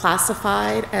 being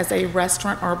classified as a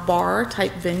restaurant or bar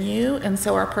type venue, and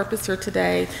so our purpose here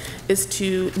today is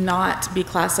to not be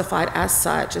classified as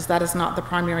such, as that is not the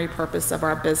primary purpose of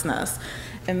our business.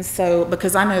 And so,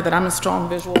 because I know that I'm a strong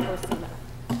visual person,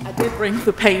 I did bring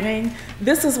the painting.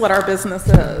 This is what our business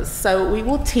is. So we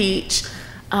will teach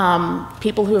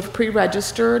people who have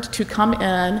pre-registered to come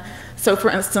in. So for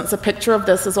instance, a picture of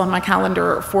this is on my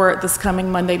calendar for this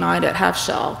coming Monday night at Half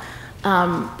Shell.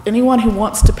 Anyone who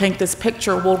wants to paint this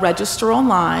picture will register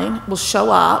online, will show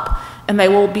up, and they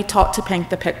will be taught to paint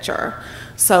the picture.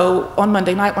 So on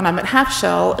Monday night when I'm at Half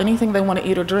Shell, anything they want to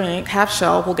eat or drink, Half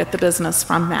Shell will get the business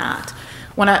from that.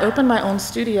 When I open my own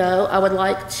studio, I would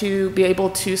like to be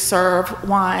able to serve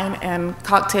wine and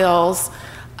cocktails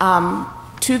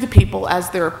to the people as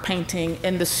they're painting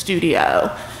in the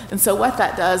studio. And so what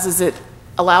that does is it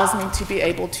allows me to be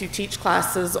able to teach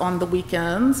classes on the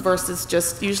weekends versus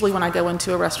just usually when I go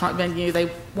into a restaurant venue,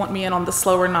 they want me in on the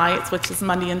slower nights, which is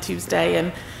Monday and Tuesday,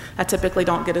 and I typically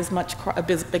don't get as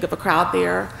big of a crowd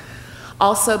there.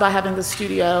 Also, by having the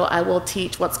studio, I will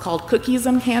teach what's called Cookies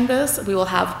and Canvas. We will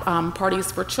have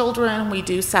parties for children. We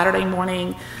do Saturday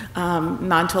morning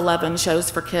 9 to 11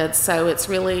 shows for kids. So it's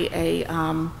really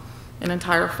an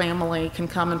entire family can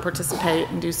come and participate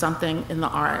and do something in the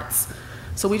arts.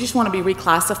 So we just want to be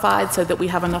reclassified so that we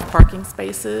have enough parking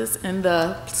spaces in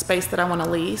the space that I want to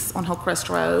lease on Hillcrest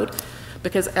Road.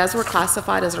 Because as we're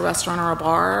classified as a restaurant or a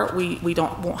bar, we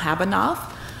won't have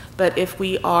enough. But if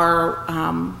we are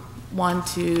 1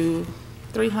 to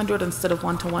 300 instead of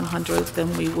 1 to 100,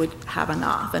 then we would have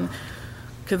enough. And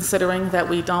considering that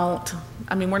we're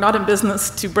not in business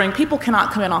to bring, people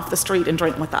cannot come in off the street and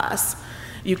drink with us.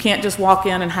 You can't just walk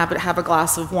in and have a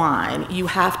glass of wine. You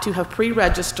have to have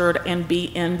pre-registered and be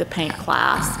in the paint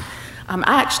class.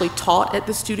 I actually taught at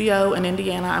the studio in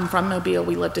Indiana. I'm from Mobile.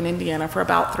 We lived in Indiana for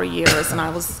about 3 years, and I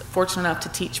was fortunate enough to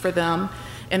teach for them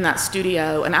in that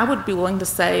studio. And I would be willing to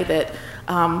say that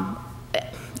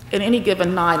in any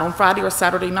given night, on Friday or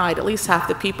Saturday night, at least half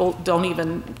the people don't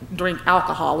even drink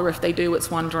alcohol, or if they do,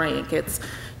 it's one drink. It's,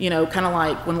 kind of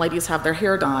like when ladies have their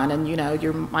hair done and,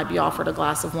 you might be offered a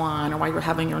glass of wine or while you're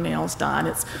having your nails done.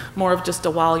 It's more of just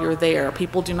a while you're there.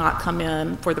 People do not come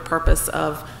in for the purpose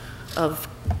of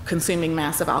consuming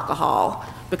massive alcohol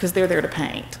because they're there to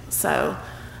paint. So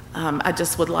I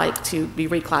just would like to be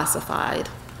reclassified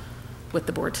with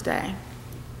the board today.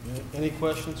 Any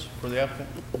questions for the applicant?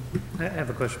 I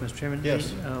have a question, Mr. Chairman.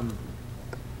 Yes.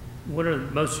 What are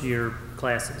most of your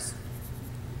classes?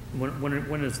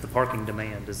 When is the parking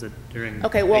demand? Is it during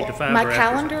 8 to 5 my or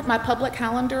calendar, after? my public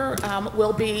calendar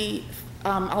will be,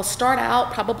 I'll start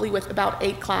out probably with about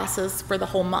 8 classes for the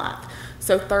whole month.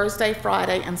 So Thursday,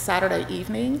 Friday, and Saturday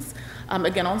evenings.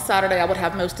 Again, on Saturday, I would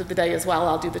have most of the day as well.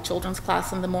 I'll do the children's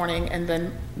class in the morning and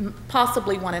then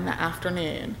possibly one in the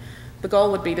afternoon. The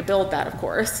goal would be to build that, of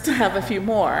course, to have a few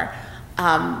more.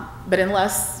 But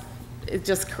unless it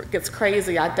just gets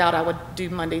crazy, I doubt I would do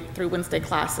Monday through Wednesday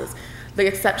classes. The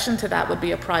exception to that would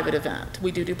be a private event.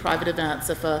 We do private events.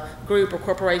 If a group or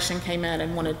corporation came in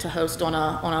and wanted to host on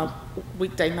a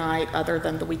weekday night other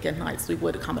than the weekend nights, we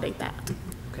would accommodate that.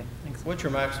 Okay, thanks. What's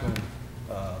your maximum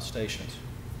stations?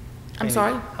 I'm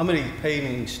sorry? How many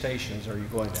painting stations are you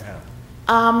going to have?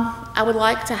 I would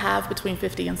like to have between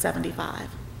 50 and 75.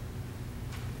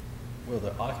 Will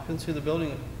the occupancy of the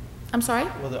building? I'm sorry?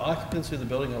 Will the occupancy of the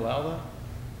building allow that?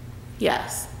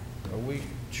 Yes. Are we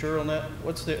sure on that?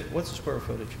 What's the square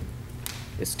footage?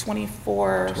 It's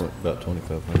 24. About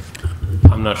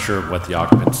 2,500. I'm not sure what the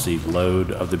occupancy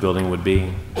load of the building would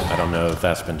be. I don't know if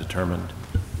that's been determined.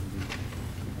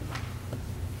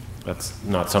 That's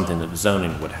not something that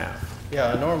zoning would have.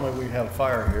 Yeah, normally we have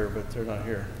fire here, but they're not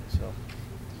here, so.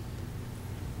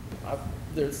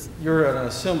 You're at an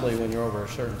assembly when you're over a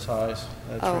certain size.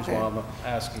 That's the reason why I'm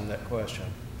asking that question,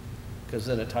 because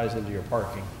then it ties into your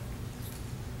parking.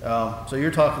 So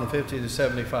you're talking 50 to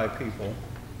 75 people,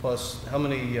 plus how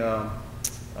many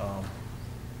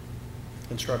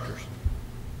instructors?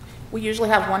 We usually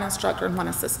have 1 instructor and 1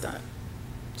 assistant.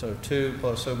 So 2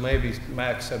 plus, so maybe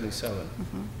max 77.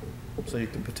 Mm-hmm. So you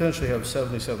could potentially have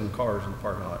 77 cars in the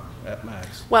parking lot at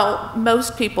max. Well,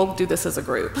 most people do this as a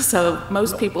group, so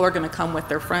most people are going to come with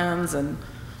their friends and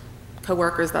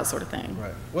coworkers, that sort of thing.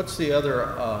 Right. What's the other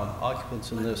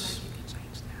occupants in this?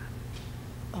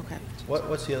 Okay.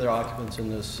 What's the other occupants in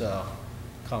this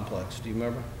complex? Do you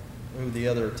remember who the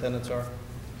other tenants are?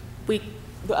 The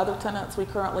other tenants, we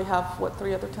currently have,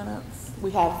 3 other tenants?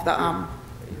 We have the,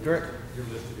 Direct. You're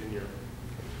listed in your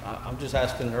I'm just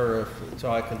asking her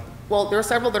so I can, Well, there are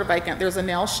several that are vacant. There's a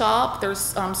nail shop, there's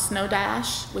Snow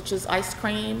Dash, which is ice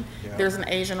cream. Yeah. There's an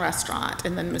Asian restaurant,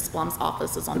 and then Ms. Blum's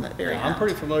office is on the very end. I'm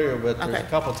pretty familiar with, there's a Okay.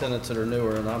 couple tenants that are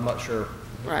newer, and I'm not sure.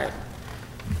 Right.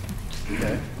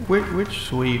 Okay. Which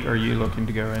suite are you looking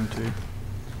to go into?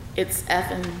 It's F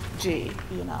and G,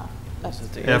 you know.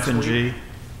 F and G?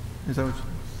 Is that what you?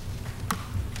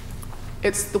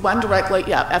 It's the one directly,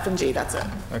 yeah, F and G, that's it.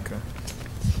 Okay.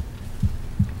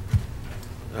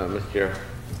 Mr. Chair?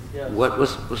 Yes.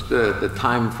 What's the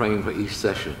time frame for each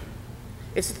session?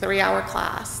 It's a 3-hour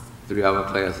class. 3-hour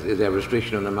class. Is there a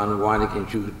restriction on the amount of wine they can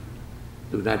chew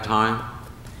through that time?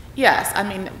 Yes, I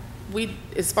mean,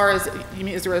 as far as, you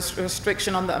mean, is there a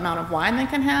restriction on the amount of wine they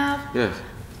can have? Yes.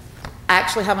 I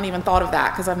actually haven't even thought of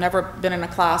that, because I've never been in a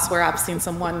class where I've seen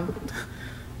someone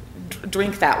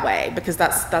drink that way, because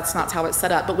that's not how it's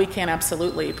set up, but we can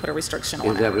absolutely put a restriction on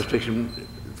Is there a it. restriction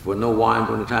for no wine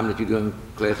during the time that you're doing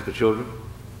classes for children?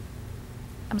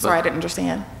 I'm sorry, I didn't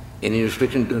understand. Any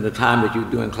restriction during the time that you're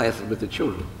doing classes with the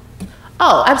children?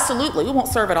 Oh, absolutely, we won't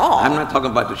serve at all. I'm not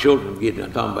talking about the children getting,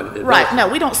 I'm talking about the adults. Right, no,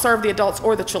 we don't serve the adults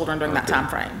or the children during that time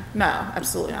frame. No,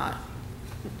 absolutely not.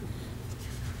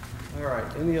 All right,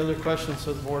 any other questions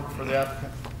of the board for the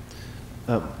applicant?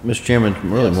 Mr. Chairman,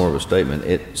 really more of a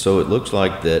statement. So it looks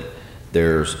like that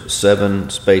there's 7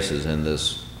 spaces in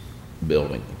this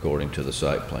building, according to the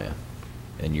site plan,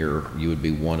 and you would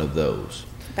be one of those.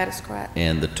 That is correct.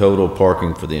 And the total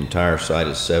parking for the entire site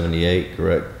is 78,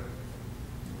 correct?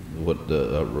 What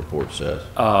the report says.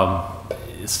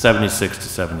 76 to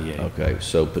 78. Okay,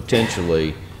 so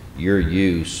potentially your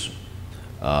use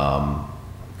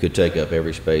could take up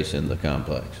every space in the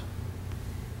complex.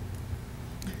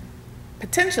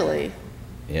 Potentially.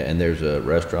 Yeah, and there's a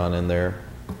restaurant in there.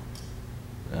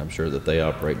 I'm sure that they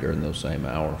operate during those same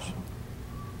hours.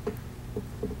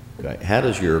 Okay, how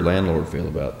does your landlord feel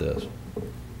about this?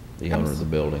 The owner of the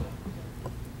building?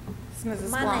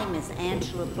 My name is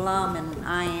Angela Blum, and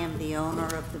I am the owner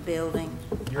of the building.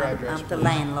 Your address, I'm the please.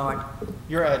 landlord.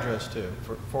 Your address too,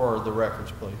 for the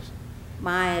records, please.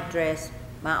 My address,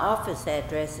 my office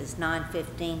address is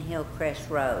 915 Hillcrest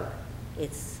Road.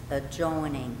 It's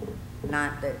adjoining,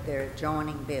 not that they're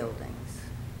adjoining buildings.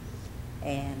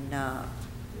 And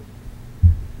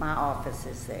my office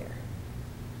is there.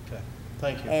 Okay,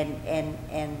 thank you.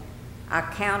 And I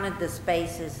counted the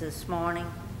spaces this morning.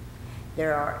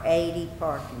 There are 80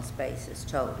 parking spaces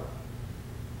total.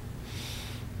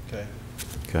 Okay.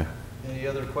 Okay. Any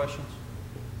other questions?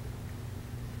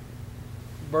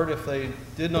 Bert, if they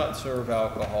did not serve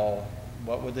alcohol,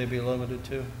 what would they be limited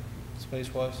to,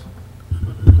 space-wise?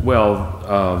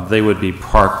 Well, they would be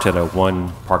parked at a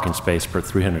 1 parking space per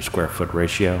 300 square foot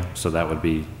ratio, so that would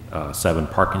be 7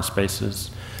 parking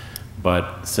spaces.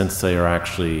 But since they are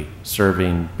actually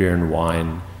serving beer and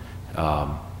wine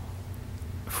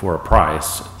for a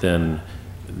price, then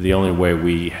the only way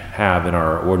we have in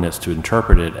our ordinance to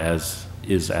interpret it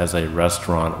is as a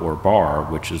restaurant or bar,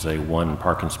 which is a 1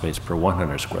 parking space per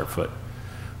 100 square foot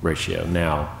ratio.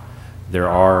 Now, there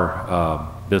are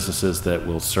businesses that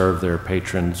will serve their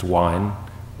patrons wine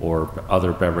or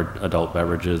other adult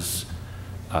beverages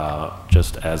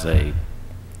just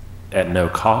at no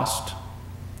cost.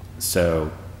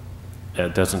 So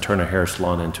it doesn't turn a hair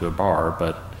salon into a bar,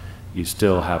 but you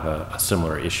still have a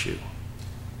similar issue.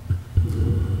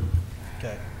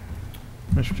 Okay.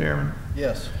 Mr. Chairman?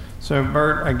 Yes. So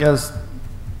Bert, I guess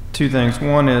 2 things.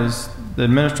 One is the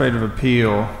administrative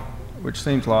appeal, which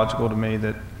seems logical to me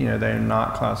that, they are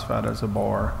not classified as a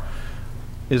bar,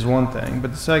 is one thing.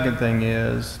 But the second thing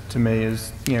is, to me,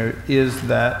 is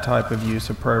that type of use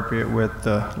appropriate with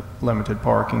the limited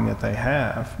parking that they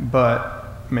have? But,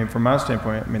 from my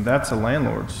standpoint, that's a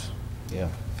landlord's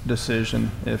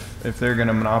decision if they're going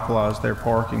to monopolize their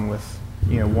parking with,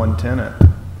 1 tenant.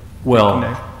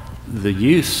 Well, the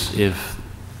use, if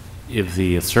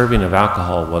the serving of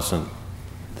alcohol wasn't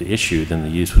the issue, then the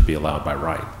use would be allowed by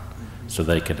right. So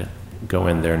they could go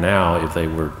in there now if they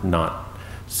were not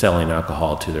selling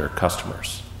alcohol to their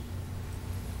customers.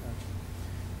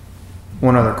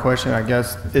 One other question, I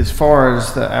guess, as far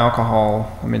as the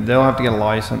alcohol, they'll have to get a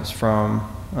license from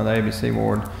the ABC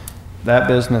board. That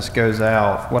business goes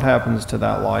out. What happens to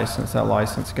that license? That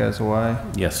license goes away?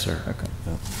 Yes, sir. Okay.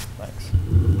 Thanks.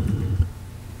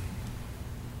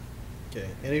 Okay,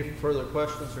 any further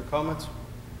questions or comments?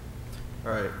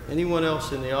 All right, anyone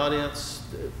else in the audience?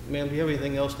 Ma'am, do you have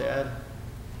anything else to add?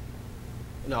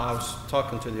 No, I was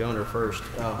talking to the owner first.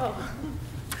 No,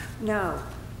 I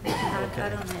don't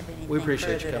have anything We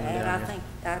appreciate you further to coming add. down here.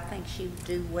 I think she'd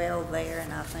do well there,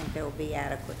 and I think there will be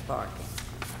adequate parking.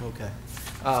 Okay.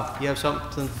 You have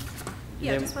something?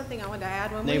 Yeah, Name- just one thing I wanted to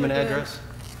add. When Name we and were doing- address?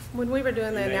 When we were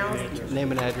doing the analysis.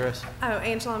 Name and address. Oh,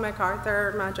 Angela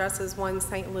MacArthur. My address is 1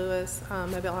 St. Louis,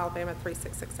 Mobile, Alabama,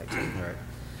 36602.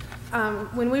 All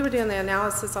right. When we were doing the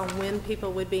analysis on when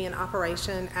people would be in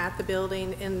operation at the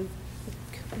building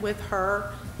with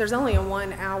her, there's only a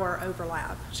 1 hour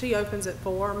overlap. She opens at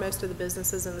 4, most of the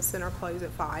businesses in the center close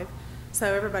at 5.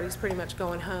 So everybody's pretty much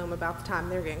going home about the time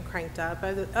they're getting cranked up,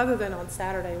 other than on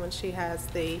Saturday when she has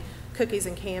the cookies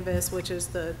and canvas, which is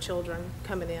the children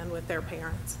coming in with their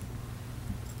parents.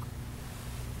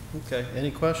 Okay,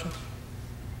 any questions?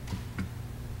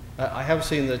 I have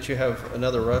seen that you have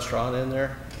another restaurant in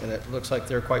there, and it looks like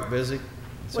they're quite busy.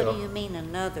 What So- do you mean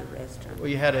another restaurant? Well,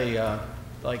 you had a,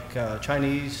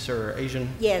 Chinese or Asian?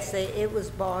 Yes, it was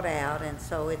bought out, and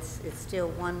so it's still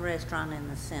one restaurant in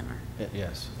the center.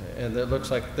 Yes, and it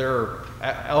looks like they're,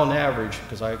 on average,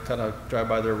 because I kind of drive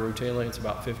by there routinely, it's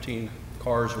about 15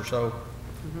 cars or so.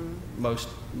 Most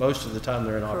of the time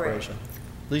they're in Correct. operation,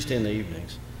 at least in the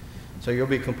evenings. So you'll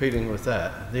be competing with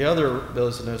that. The other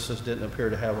businesses didn't appear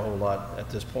to have a whole lot at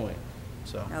this point,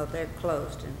 so. No, they're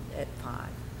closed at 5.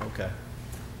 Okay.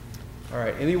 All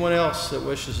right, anyone else that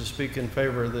wishes to speak in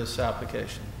favor of this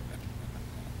application?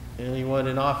 Anyone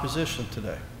in opposition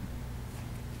today?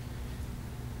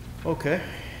 Okay.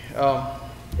 I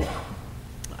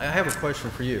have a question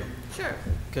for you. Sure.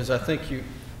 Because I think you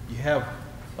have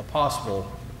a possible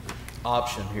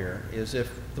option here, is if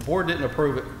the board didn't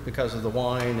approve it because of the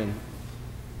wine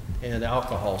and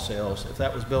alcohol sales, if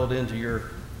that was built into your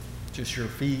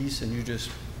fees and you just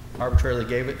arbitrarily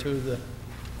gave it to the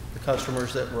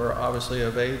customers that were obviously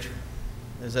of age,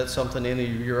 is that something any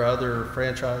of your other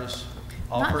franchise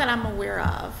offer? Not that I'm aware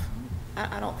of.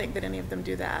 I don't think that any of them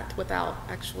do that without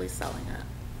actually selling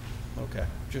it. Okay,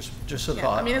 just a Yeah,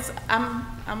 thought. I mean,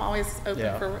 I'm always open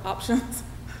Yeah. for options.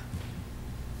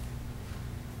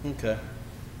 Okay.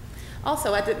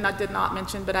 Also, I did not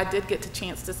mention, but I did get a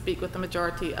chance to speak with the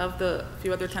majority of the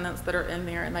few other tenants that are in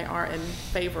there, and they are in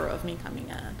favor of me coming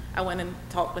in. I went and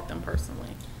talked with them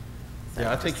personally. So Yeah,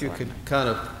 I just think you so could kind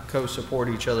of co-support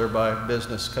each other by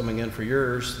business coming in for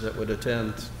yours that would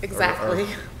attend. Exactly.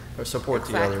 Or support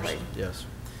the others. Exactly. Yes.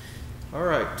 All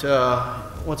right.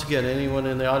 Once again, anyone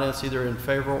in the audience either in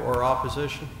favor or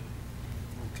opposition?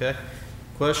 Okay.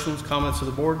 Questions, comments of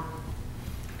the board?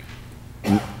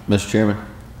 Mr. Chairman?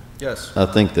 Yes. I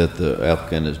think that the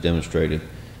applicant has demonstrated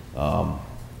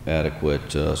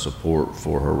adequate support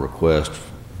for her request,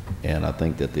 and I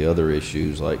think that the other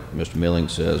issues, like Mr. Milling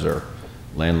says, are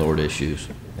landlord issues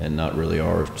and not really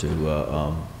ours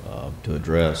to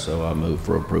address. So I move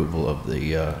for approval of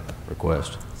the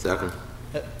request. Second.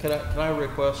 Can I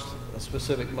request a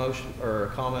specific motion or a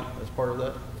comment as part of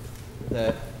that?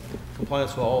 That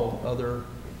compliance with all other,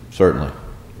 Certainly.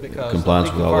 because Compliance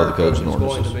I think with the all fire other codes code and is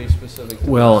going to ordinances. be specific to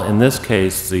Well, this. in this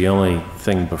case, the only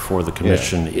thing before the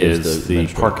commission is is the the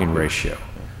administrative parking review. ratio.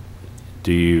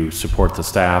 Do you support the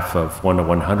staff of 1 to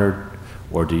 100,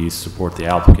 or do you support the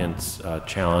applicant's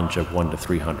challenge of 1 to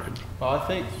 300? Well, I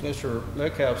think Mr.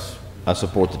 Metcalf's, I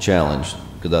support the challenge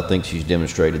because I think she's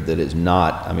demonstrated that it's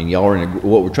not, I mean, y'all are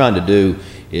what we're trying to do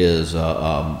is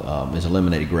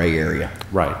eliminate a gray area.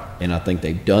 Right. And I think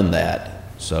they've done that,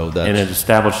 so that's. And it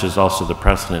establishes also the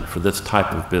precedent for this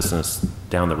type of business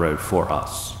down the road for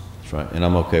us. That's right, and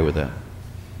I'm okay with that.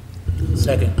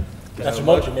 Second. That's a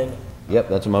motion, isn't it? Yep,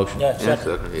 that's a motion. Yeah,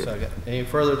 second. second. Any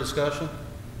further discussion?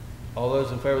 All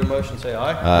those in favor of the motion say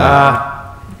aye.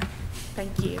 Aye.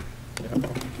 Thank you.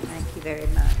 Thank you very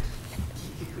much.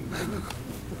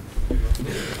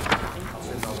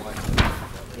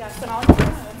 Yes, and all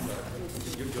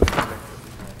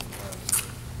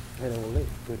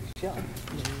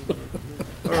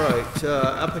All right,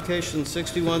 application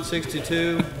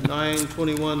 6162,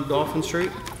 921 Dolphin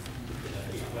Street.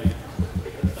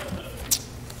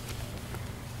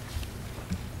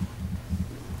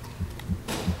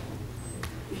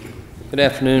 Good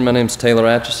afternoon. My name's Taylor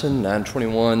Atchison,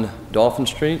 921 Dolphin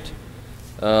Street.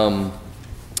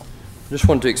 Just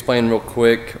wanted to explain real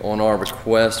quick on our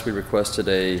request. We requested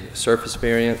a surface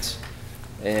variance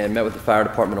and met with the fire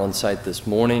department on site this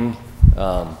morning.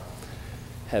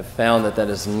 Have found that that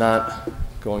is not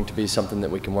going to be something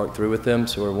that we can work through with them,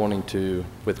 so we're wanting to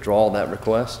withdraw that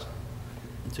request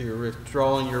So you're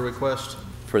withdrawing your request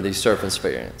for the surface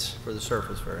variance. for the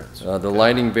surface variance. The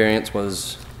lighting variance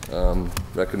was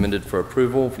recommended for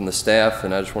approval from the staff,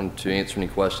 and I just wanted to answer any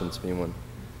questions if anyone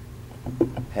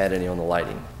had any on the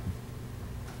lighting.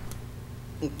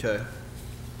 Okay.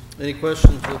 Any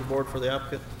questions of the board for the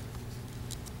applicant?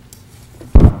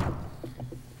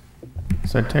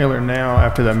 So Taylor, now,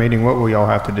 after that meeting, what will y'all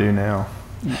have to do now?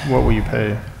 What will you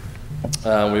pay?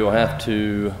 We will have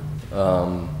to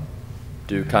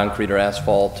do concrete or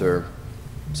asphalt or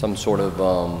some sort of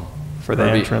For the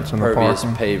entrance and the pervious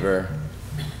parking. paver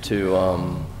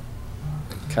to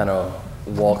kind of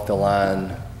walk the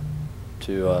line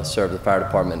to serve the fire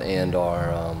department and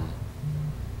our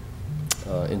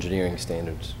engineering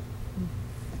standards.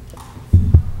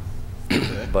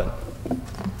 But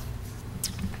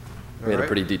we had a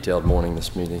pretty detailed meeting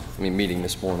this morning.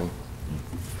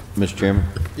 Mr. Chairman?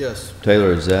 Yes.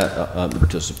 Taylor, is that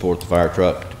to support the fire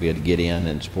truck, to be able to get in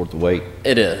and support the weight?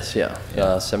 It is, yeah.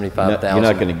 75,000. You're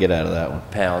not going to get out of that one.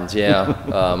 Pounds, yeah.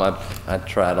 I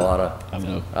tried a lot of I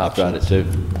know. options. I've tried it too.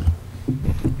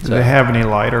 Do they have any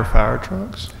lighter fire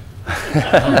trucks?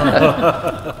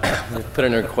 We put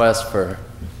in a request for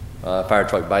fire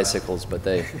truck bicycles, but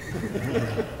they...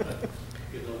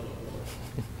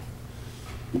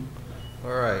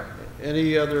 All right.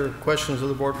 Any other questions of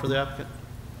the board for the applicant?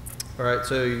 All right,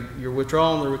 so you're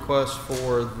withdrawing the request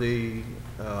for the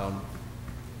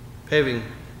paving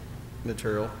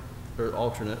material, or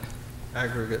alternate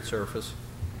aggregate surface,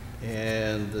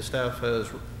 and the staff has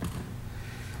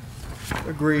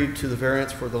agreed to the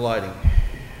variance for the lighting.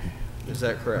 Is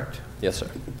that correct? Yes, sir.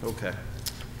 Okay.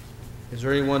 Is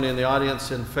there anyone in the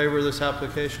audience in favor of this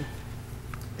application?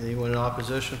 Anyone in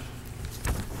opposition?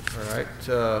 All right,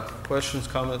 questions,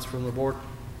 comments from the board?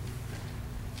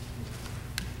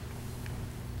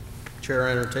 Chair,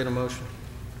 entertain a motion.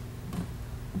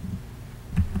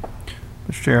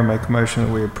 Mr. Chair, make a motion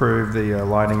that we approve the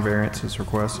lighting variance as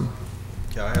requested.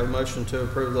 Okay, I have a motion to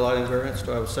approve the lighting variance.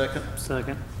 Do I have a second?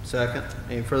 Second. Second.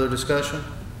 Any further discussion?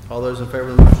 All those in favor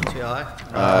of the motion say aye.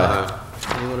 Aye.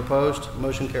 Anyone opposed?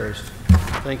 Motion carries.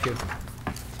 Thank you.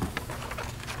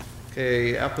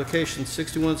 Okay, application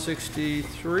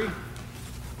 6163.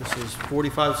 This is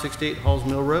 4568 Halls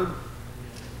Mill Road.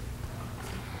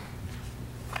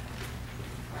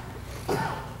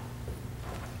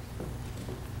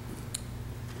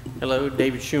 Hello,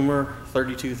 David Schumer,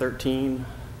 3213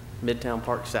 Midtown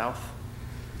Park South.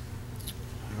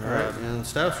 All right, and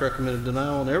staff's recommended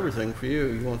denial on everything for you.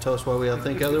 You want to tell us why we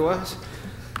think otherwise?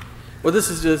 Well,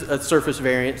 this is just a surface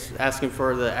variance, asking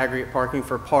for the aggregate parking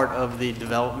for part of the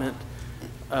development.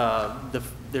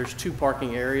 There's 2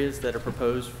 parking areas that are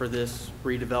proposed for this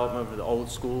redevelopment of the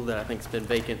old school that I think has been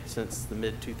vacant since the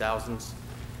mid-2000s.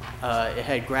 It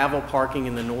had gravel parking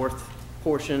in the north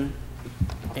portion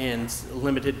and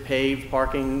limited paved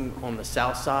parking on the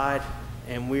south side,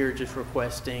 and we're just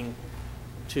requesting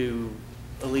to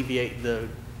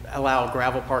allow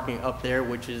gravel parking up there,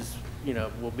 which is,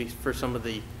 will be for some of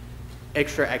the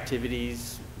extra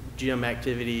activities, gym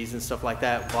activities and stuff like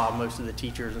that, while most of the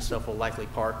teachers and stuff will likely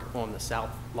park on the south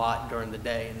lot during the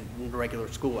day and regular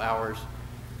school hours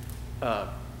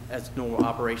as normal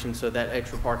operations, so that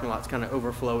extra parking lots kind of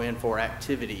overflow in for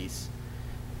activities.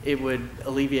 It would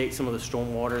alleviate some of the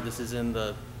stormwater. This is in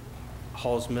the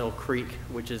Halls Mill Creek,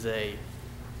 which is a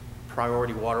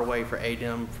priority waterway for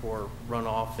ADEM for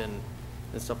runoff and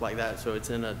stuff like that. So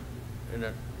it's in an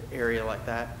area like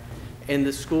that. And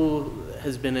the school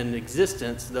has been in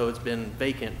existence, though it's been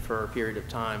vacant for a period of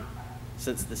time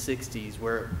since the 60s,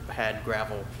 where it had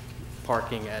gravel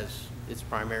parking as its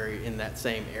primary in that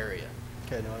same area.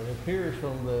 Okay, now it appears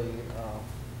from the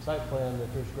site plan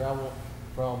that there's gravel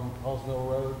from Halls Mill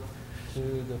Road to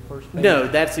the first pavement? No,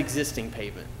 that's existing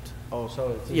pavement. Oh,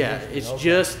 so it's yeah, existing. it's Okay.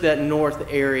 just that north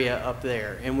area up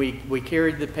there. And we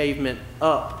carried the pavement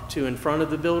up to in front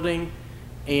of the building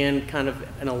and kind of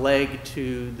in a leg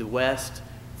to the west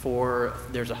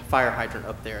there's a fire hydrant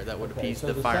up there that would appease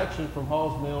the fire. So the section from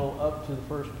Halls Mill up to the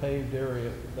first paved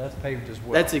area, that's paved as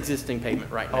well? That's existing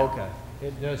pavement right now. Okay.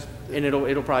 And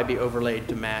it'll probably be overlaid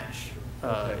to match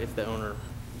if the owner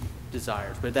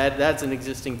desires. But that's an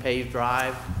existing paved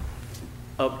drive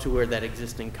up to where that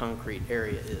existing concrete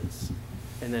area is.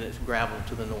 And then it's gravel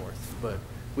to the north. But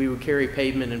we would carry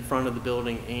pavement in front of the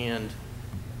building and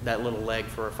that little leg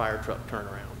for a fire truck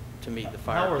turnaround to meet the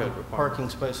fire code How are requirements. the parking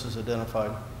spaces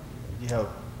identified? Do you have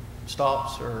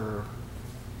stops or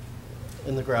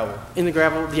in the gravel? In the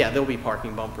gravel, yeah, there'll be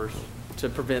parking bumpers to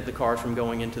prevent the cars from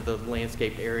going into the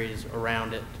landscaped areas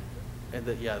around it. And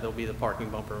yeah, there'll be the parking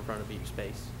bumper in front of each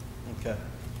space. Okay.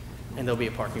 And there'll be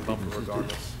a parking bumper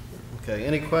regardless. Okay,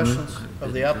 any questions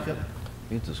of the applicant?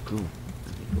 It's a school.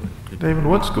 David,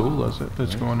 what school is it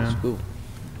that's going in?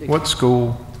 What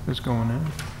school is going in?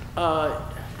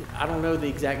 I don't know the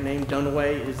exact name.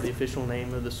 Dunaway is the official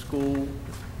name of the school.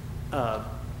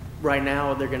 Right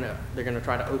now, they're gonna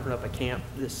try to open up a camp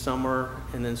this summer,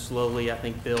 and then slowly, I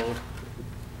think, build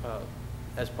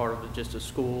as part of just a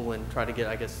school and try to get,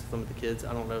 I guess, some of the kids.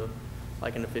 I don't know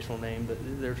like an official name, but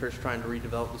they're just trying to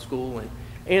redevelop the school,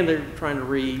 and they're trying to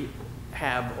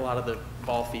rehab a lot of the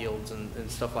ball fields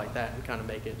and stuff like that and kind of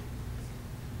make it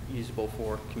usable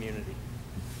for community.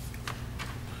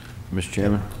 Mr.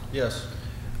 Chairman? Yes.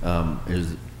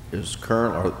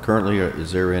 Currently,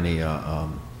 is there any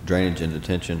drainage and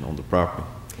detention on the property,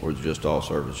 or is it just all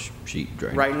surface sheet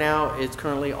drain? Right now, it's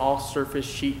currently all surface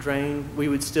sheet drain. We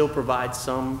would still provide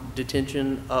some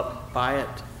detention up by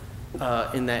it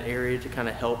in that area to kind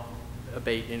of help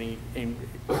abate any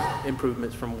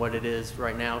improvements from what it is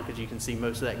right now, because you can see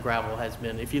most of that gravel has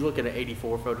been, if you look at an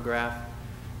 84 photograph,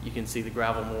 you can see the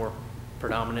gravel more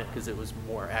predominant because it was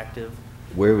more active.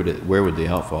 Where would the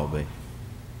outfall be?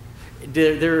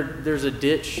 There's a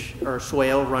ditch or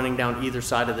swale running down either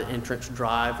side of the entrance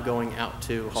drive going out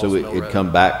to Halls Mill Road. So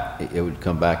it would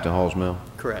come back to Halls Mill?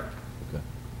 Correct. Okay.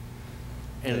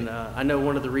 And I know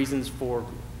one of the reasons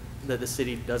that the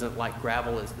city doesn't like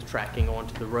gravel is the tracking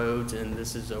onto the roads, and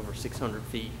this is over 600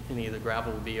 feet. Any of the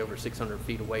gravel would be over 600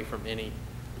 feet away from any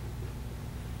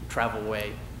travel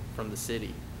way from the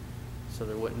city. So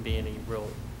there wouldn't be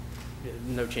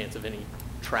no chance of any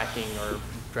tracking or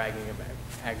dragging of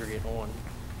aggregate on,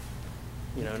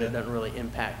 and it doesn't really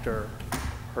impact or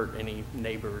hurt any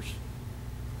neighbors.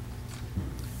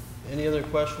 Any other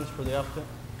questions for the applicant?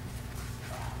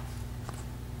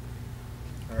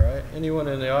 All right, anyone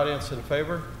in the audience in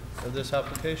favor of this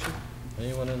application?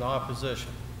 Anyone in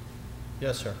opposition?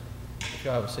 Yes, sir. If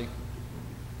you have a seat.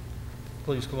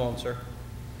 Please come on, sir.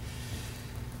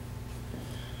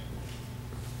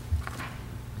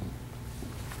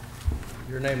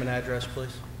 Your name and address,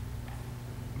 please.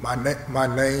 My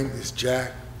name is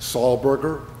Jack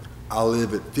Saulberger. I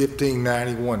live at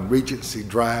 1591 Regency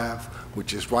Drive,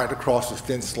 which is right across the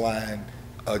fence line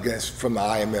from the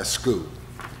IMS school.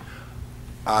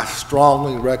 I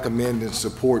strongly recommend and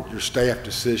support your staff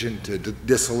decision to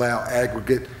disallow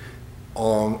aggregate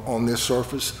on this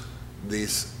surface.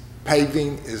 This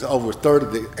paving is over 30,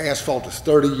 the asphalt is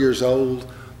 30 years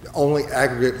old. The only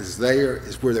aggregate is there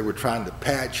is where they were trying to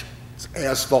patch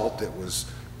asphalt that was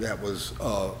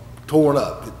torn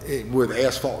up, where the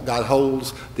asphalt got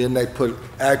holes. Then they put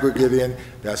aggregate in.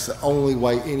 That's the only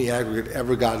way any aggregate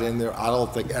ever got in there. I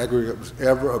don't think aggregate was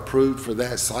ever approved for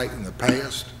that site in the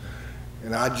past.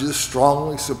 And I just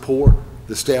strongly support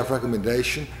the staff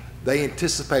recommendation. They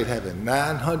anticipate having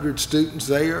 900 students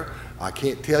there. I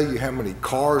can't tell you how many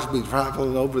cars will be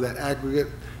traveling over that aggregate.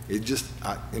 It just,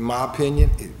 in my opinion,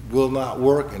 it will not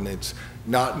work, and it's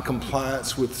not in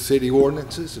compliance with city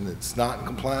ordinances, and it's not in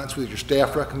compliance with your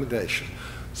staff recommendation.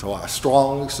 So I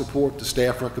strongly support the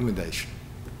staff recommendation.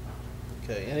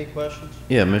 Okay, any questions?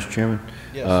 Yeah, Mr. Chairman.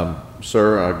 Yes.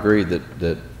 Sir, I agree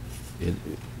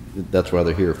that's why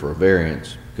they're here for a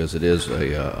variance, because it is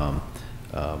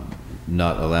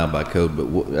not allowed by code.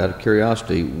 But out of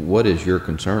curiosity, what is your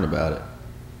concern about it?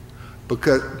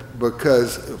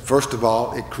 Because first of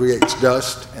all, it creates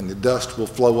dust, and the dust will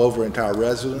flow over into our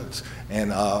residence.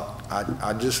 And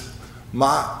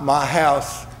my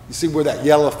house, you see where that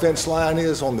yellow fence line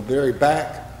is on the very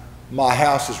back? My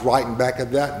house is right in back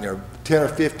of that, and there are 10 or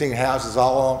 15 houses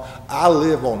all on. I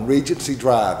live on Regency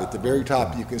Drive. At the very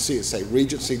top, you can see it say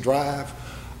Regency Drive.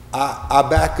 I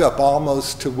back up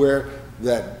almost to where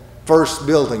that first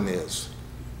building is,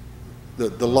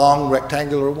 the long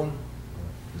rectangular one.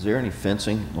 Is there any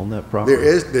fencing on that property?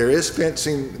 There is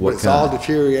fencing, but it's all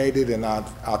deteriorated, and I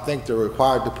think they're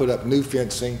required to put up new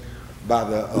fencing by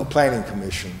the Planning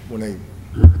Commission when they.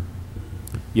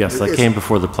 Yes, that came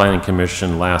before the Planning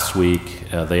Commission last week.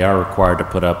 They are required to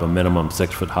put up a minimum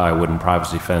 6-foot-high wooden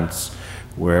privacy fence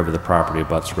wherever the property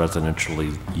abuts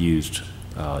residentially used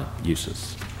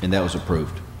uses. And that was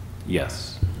approved?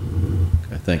 Yes.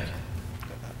 Okay, thank you.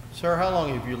 Sir, how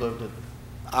long have you lived in?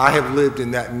 I have lived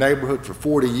in that neighborhood for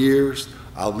 40 years.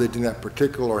 I've lived in that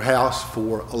particular house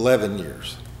for 11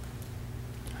 years.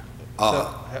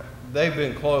 So, they've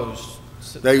been closed?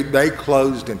 They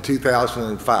closed in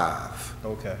 2005.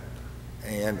 Okay.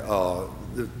 And,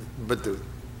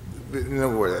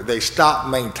 they stopped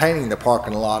maintaining the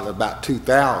parking lot at about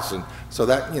 2000. So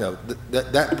that,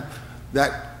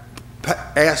 that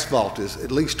asphalt is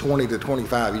at least 20 to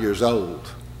 25 years old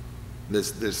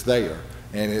that's there.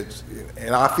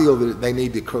 And I feel that they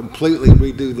need to completely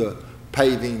redo the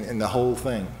paving and the whole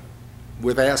thing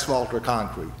with asphalt or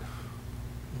concrete.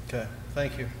 Okay,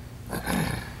 thank you.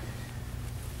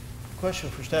 Question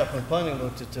for staff. When planning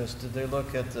looked at this, did they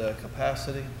look at the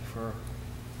capacity for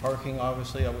parking,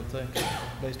 obviously, I would think,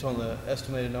 based on the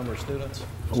estimated number of students?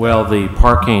 Well, the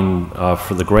parking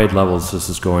for the grade levels, this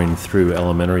is going through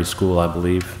elementary school, I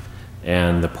believe,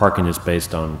 and the parking is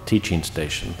based on teaching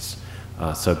stations.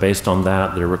 So based on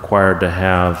that, they're required to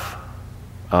have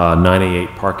 98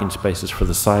 parking spaces for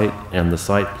the site, and the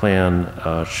site plan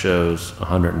shows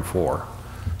 104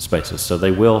 spaces. So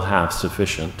they will have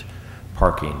sufficient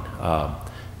parking.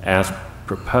 As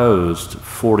proposed,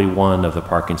 41 of the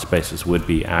parking spaces would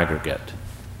be aggregate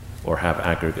or have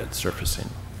aggregate surfacing.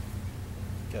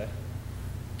 Okay.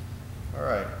 All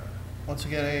right. Once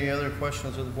again, any other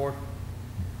questions of the board?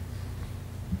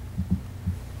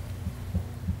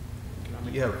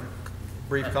 You have a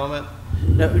brief comment?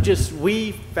 No, just,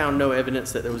 we found no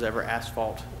evidence that there was ever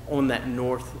asphalt on that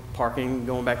north parking.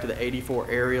 Going back to the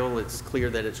 84 aerial, it's clear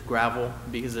that it's gravel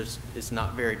because it's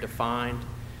not very defined.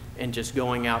 And just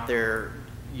going out there,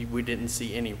 we didn't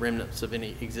see any remnants of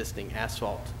any existing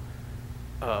asphalt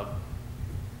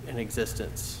in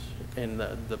existence. And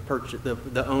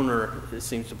the owner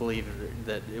seems to believe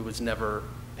that it was never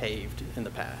paved in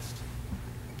the past.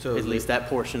 So at least that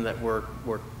portion that we're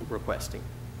requesting.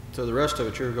 So the rest of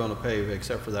it you're going to pave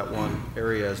except for that one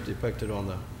area as depicted on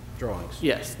the drawings?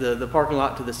 Yes, the parking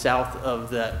lot to the south of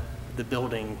the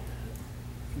building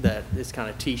that is kind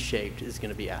of T-shaped is going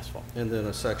to be asphalt. And then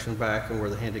a section back and where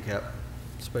the handicap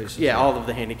spaces? Yeah, all of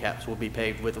the handicaps will be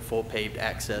paved with a full paved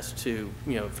access to,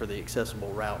 for the accessible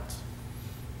routes.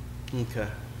 Okay.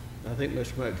 I think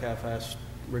Mr. Metcalf asked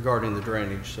regarding the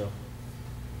drainage, so.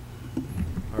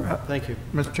 All right, thank you.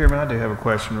 Mr. Chairman, I do have a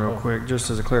question real quick, just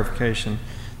as a clarification.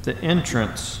 The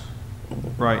entrance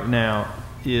right now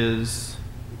is,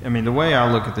 I mean, the way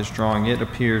I look at this drawing, it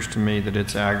appears to me that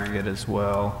it's aggregate as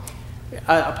well.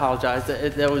 I apologize.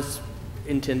 That was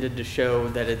intended to show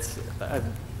that it's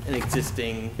an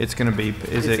existing. It's going to be.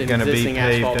 Is it going to be paved?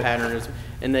 Asphalt pattern,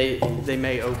 and they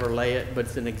may overlay it, but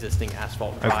it's an existing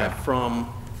asphalt drive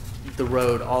from the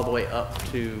road all the way up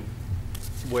to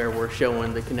where we're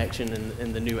showing the connection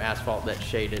and the new asphalt that's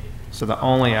shaded. So the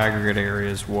only aggregate area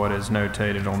is what is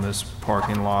notated on this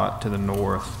parking lot to the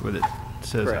north, with it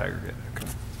says Correct. aggregate.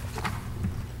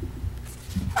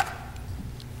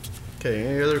 Okay,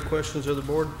 any other questions of the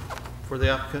board for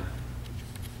the applicant?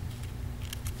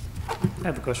 I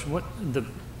have a question.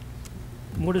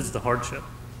 What is the hardship?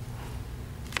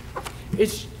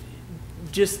 It's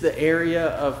just the area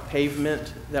of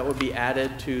pavement that would be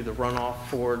added to the runoff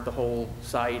for the whole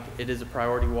site. It is a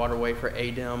priority waterway for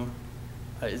ADEM.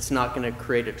 It's not going to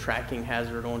create a tracking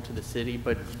hazard onto the city,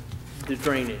 but the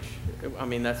drainage, I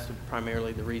mean, that's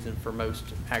primarily the reason for most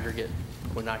aggregate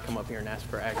when I come up here and ask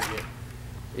for aggregate.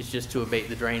 It's just to abate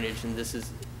the drainage, and this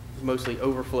is mostly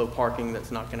overflow parking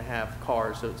that's not going to have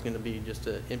cars, so it's going to be just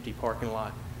an empty parking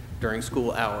lot during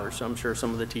school hours. So I'm sure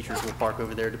some of the teachers will park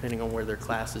over there depending on where their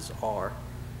classes are.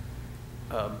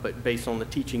 But based on the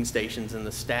teaching stations and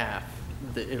the staff,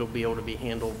 it'll be able to be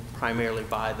handled primarily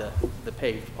by the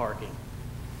paved parking.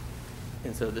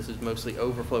 And so this is mostly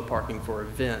overflow parking for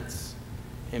events,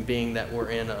 and being that we're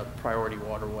in a priority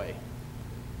waterway,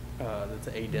 that's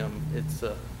ADEM, it's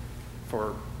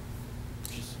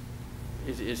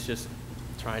it's just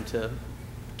trying to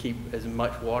keep as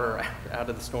much water out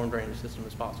of the storm drainage system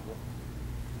as possible.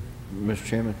 Mr.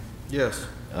 Chairman? Yes.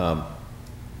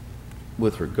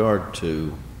 With regard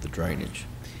to the drainage,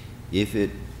 if it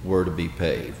were to be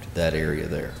paved, that area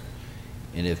there,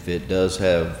 and if it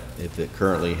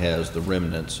currently has the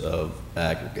remnants of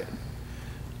aggregate,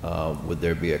 would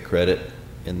there be a credit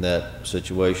in that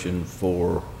situation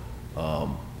for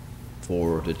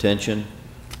detention?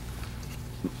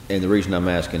 And the reason I'm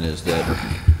asking is that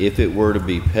if it were to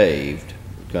be paved,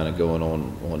 kind of going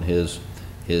on his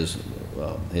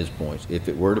points, if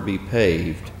it were to be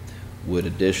paved, would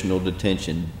additional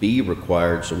detention be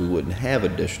required so we wouldn't have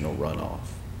additional runoff?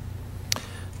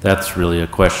 That's really a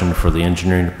question for the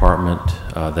engineering department.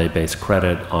 They base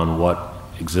credit on what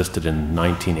existed in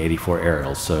 1984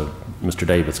 aerials, so Mr.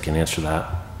 Davis can answer that.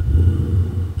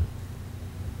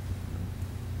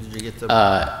 Did you get the?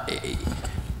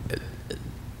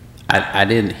 I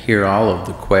didn't hear all of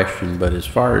the question, but as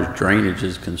far as drainage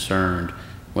is concerned,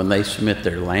 when they submit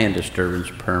their land disturbance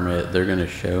permit, they're going to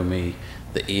show me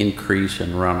the increase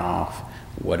in runoff,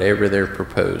 whatever they're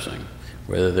proposing,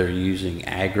 whether they're using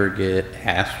aggregate,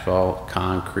 asphalt,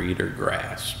 concrete, or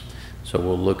grass. So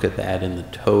we'll look at that in the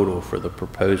total for the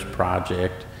proposed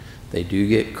project. They do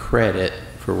get credit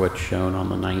for what's shown on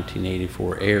the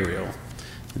 1984 aerial,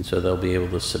 and so they'll be able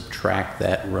to subtract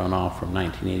that runoff from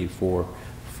 1984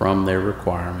 from their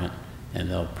requirement, and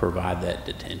they'll provide that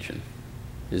detention.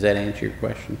 Does that answer your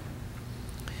question?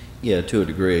 Yeah, to a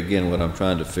degree. Again, what I'm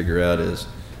trying to figure out is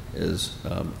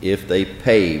if they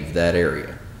pave that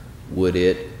area, would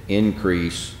it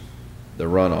increase the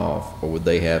runoff, or would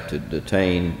they have to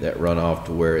detain that runoff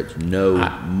to where it's no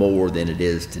more than it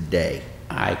is today?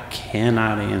 I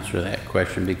cannot answer that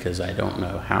question because I don't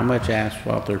know how much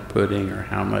asphalt they're putting or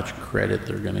how much credit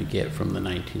they're going to get from the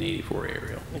 1984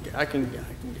 aerial. Okay,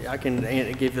 I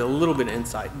can give you a little bit of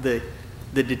insight. The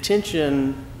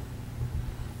detention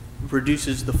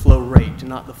reduces the flow rate,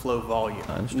 not the flow volume,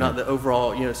 not the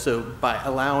overall, so by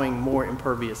allowing more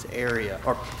impervious area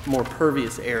or more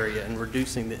pervious area and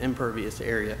reducing the impervious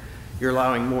area, you're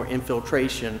allowing more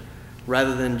infiltration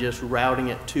rather than just routing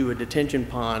it to a detention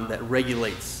pond that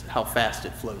regulates how fast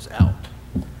it flows out.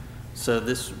 So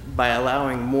this, by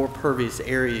allowing more pervious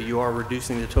area, you are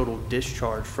reducing the total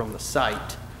discharge from the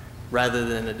site rather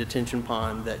than a detention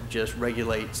pond that just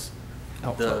regulates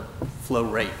the flow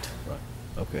rate. Right.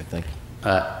 Okay, thank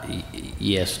you.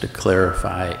 Yes, to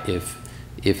clarify,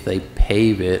 if they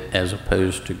pave it as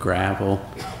opposed to gravel,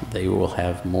 they will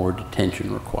have more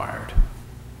detention required.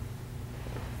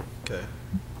 Okay.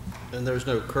 And there's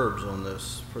no curbs on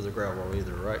this for the gravel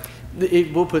either, right?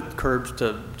 It will put curbs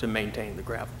to maintain the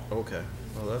gravel. Okay.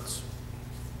 Well, that's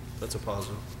a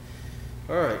positive.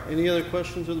 All right. Any other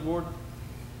questions of the board?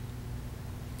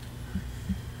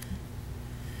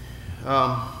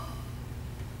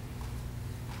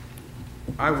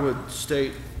 I would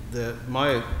state that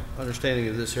my understanding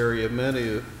of this area,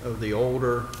 many of the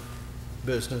older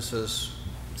businesses,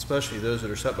 especially those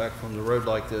that are set back from the road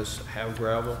like this, have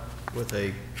gravel with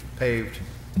a paved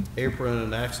apron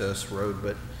and access road,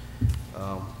 but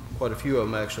quite a few of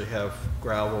them actually have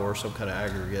gravel or some kind of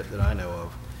aggregate that I know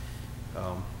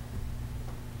of.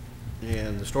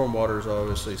 And the stormwater is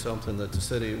obviously something that the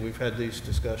city, we've had these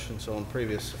discussions on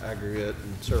previous aggregate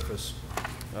and surface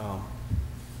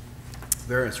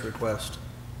variance request.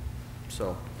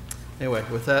 So anyway,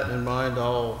 with that in mind,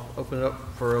 I'll open it up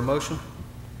for a motion.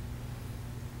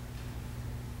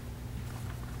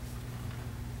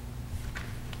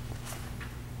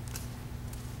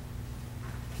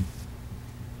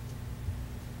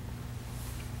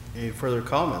 Any further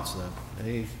comments then?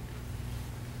 Any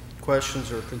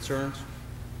questions or concerns?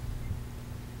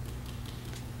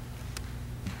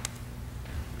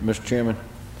 Mr. Chairman?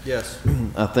 Yes.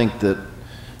 I think that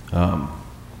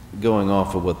going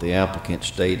off of what the applicant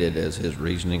stated as his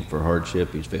reasoning for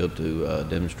hardship, he's failed to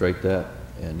demonstrate that.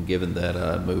 And given that,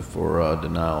 I move for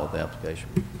denial of the application.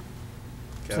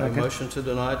 Okay, I have a motion to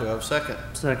deny. Do I have a second?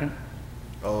 Second.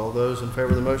 All those in favor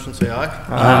of the motion say aye.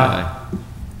 Aye.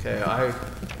 Okay, I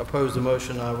oppose the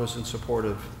motion. I was in support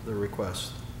of the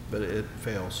request, but it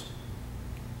fails.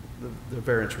 The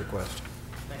variance request.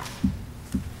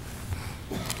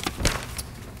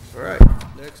 All right,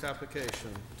 next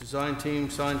application. Design Team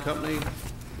Sign Company.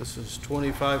 This is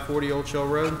 2540 Old Shell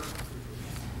Road.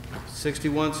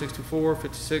 61, 64,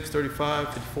 56, 35,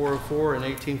 5404, and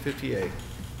 1858.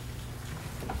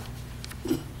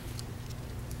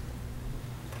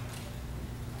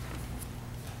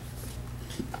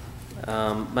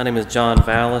 My name is John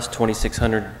Vallis,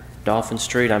 2600 Dolphin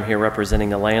Street. I'm here representing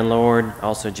the landlord.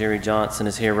 Also, Jerry Johnson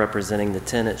is here representing the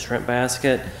tenant, Shrimp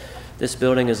Basket. This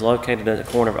building is located at the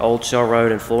corner of Old Shell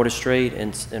Road and Florida Street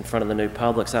in front of the new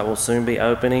Publix that will soon be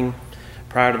opening.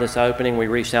 Prior to this opening, we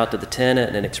reached out to the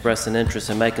tenant and expressed an interest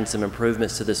in making some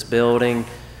improvements to this building,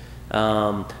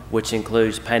 which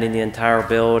includes painting the entire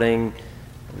building.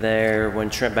 When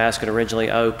Shrimp Basket originally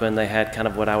opened, they had kind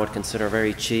of what I would consider a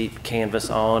very cheap canvas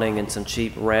awning and some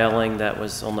cheap railing that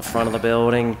was on the front of the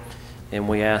building. And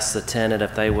we asked the tenant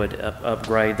if they would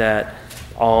upgrade that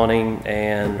awning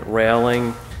and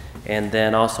railing. And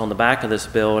then also on the back of this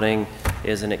building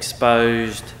is an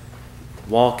exposed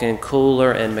walk-in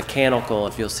cooler and mechanical.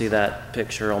 If you'll see that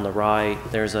picture on the right,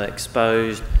 there's an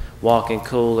exposed walk-in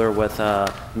cooler with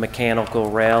a mechanical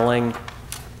railing.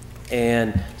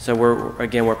 And so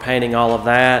we're painting all of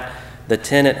that. The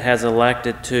tenant has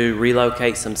elected to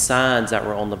relocate some signs that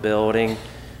were on the building.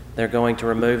 They're going to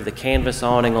remove the canvas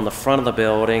awning on the front of the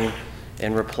building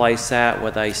and replace that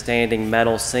with a standing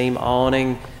metal seam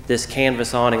awning. This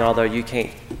canvas awning, although you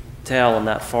can't tell in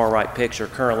that far right picture,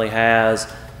 currently has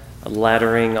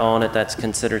lettering on it that's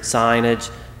considered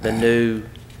signage. The new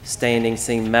standing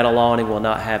seam metal awning will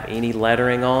not have any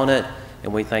lettering on it,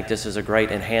 and we think this is a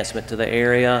great enhancement to the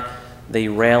area. The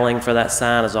railing for that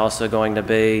sign is also going to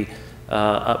be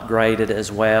upgraded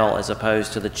as well, as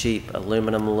opposed to the cheap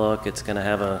aluminum look. It's going to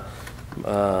have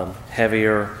a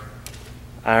heavier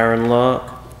iron look.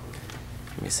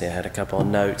 Let me see, I had a couple of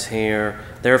notes here.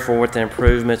 Therefore, with the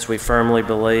improvements, we firmly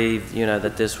believe,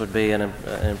 that this would be an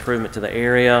improvement to the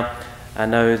area. I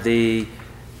know the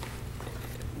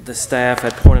staff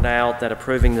had pointed out that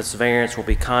approving this variance will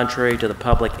be contrary to the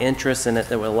public interest and that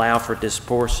it will allow for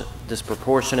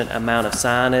disproportionate amount of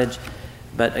signage.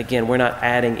 But again, we're not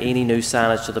adding any new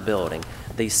signage to the building.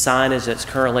 The signage that's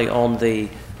currently on the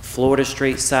Florida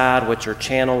Street side, which are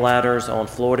channel letters on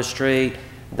Florida Street,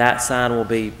 that sign will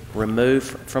be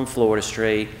removed from Florida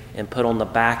Street and put on the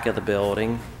back of the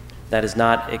building. That is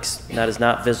not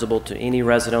visible to any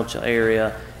residential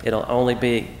area. It'll only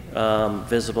be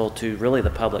visible to really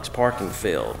the public's parking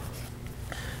field.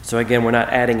 So again, we're not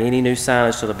adding any new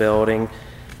signage to the building.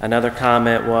 Another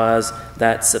comment was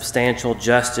that substantial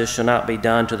justice shall not be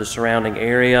done to the surrounding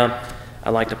area.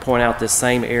 I'd like to point out this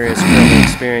same area is currently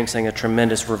experiencing a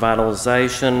tremendous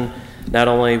revitalization, not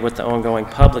only with the ongoing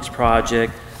Publix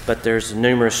project, but there's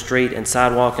numerous street and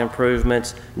sidewalk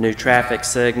improvements, new traffic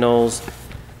signals,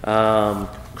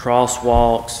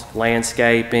 crosswalks,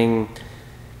 landscaping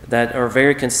that are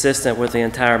very consistent with the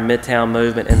entire Midtown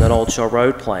movement in the Old Shell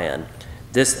Road plan.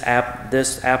 This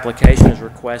application is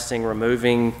requesting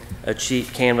removing a cheap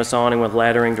canvas awning with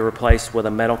lettering to replace with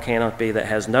a metal canopy that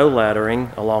has no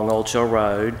lettering along Old Shell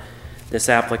Road. This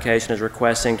application is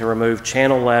requesting to remove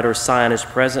channel letter signage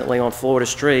presently on Florida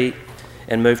Street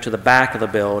and move to the back of the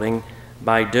building.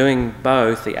 By doing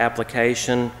both, the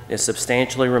application is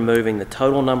substantially removing the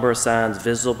total number of signs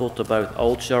visible to both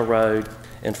Old Shell Road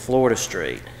and Florida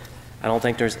Street. I don't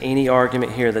think there's any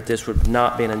argument here that this would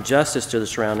not be an injustice to the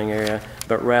surrounding area,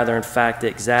 but rather, in fact, the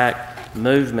exact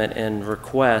movement and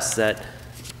request that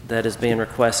is being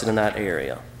requested in that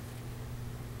area.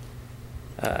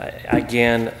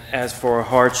 Again, as for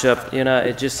hardship,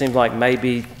 it just seems like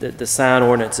maybe the sign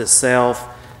ordinance itself,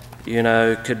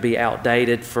 could be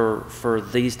outdated for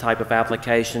these type of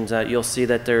applications. You'll see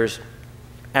that there's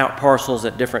out parcels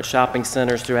at different shopping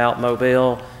centers throughout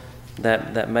Mobile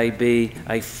that may be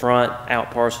a front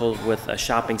out parcel with a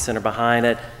shopping center behind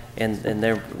it, and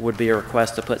there would be a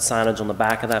request to put signage on the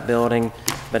back of that building.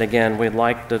 But again, we'd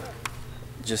like to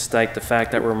just state the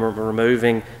fact that we're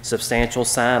removing substantial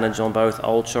signage on both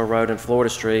Old Shell Road and Florida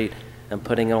Street and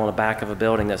putting it on the back of a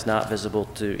building that's not visible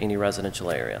to any residential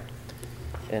area.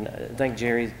 And I think,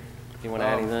 Jerry, you want to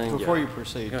add anything? Before you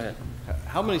proceed, go ahead.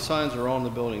 How many signs are on the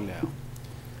building now?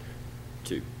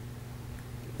 2.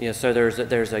 Yeah, so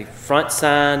there's a front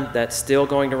sign that's still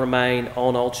going to remain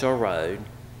on Old Shell Road.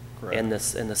 Correct. And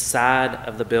the side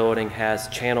of the building has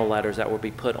channel letters that will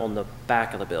be put on the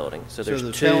back of the building. So there's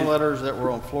the channel letters that were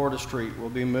on Florida Street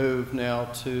will be moved now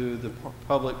to the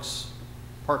Publix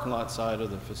parking lot side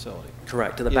of the facility.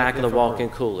 Correct, to the back of the walk-in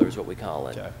cooler is what we call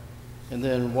it. Okay. And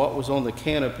then what was on the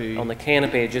canopy? On the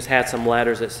canopy, it just had some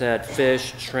letters that said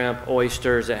fish, shrimp,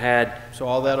 oysters. It had. So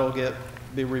all that'll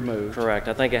be removed. Correct.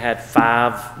 I think it had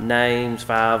 5 names,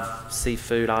 5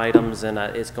 seafood items, and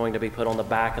it's going to be put on the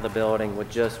back of the building with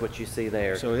just what you see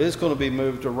there. So it is going to be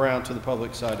moved around to the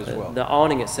public side as well. The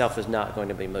awning itself is not going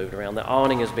to be moved around. The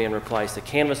awning is being replaced. The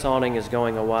canvas awning is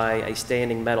going away. A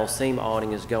standing metal seam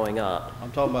awning is going up.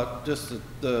 I'm talking about just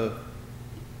the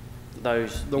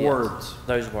words.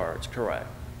 Those words, correct.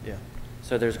 Yeah.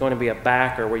 So there's going to be a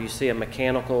backer where you see a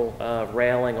mechanical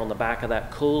railing on the back of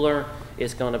that cooler.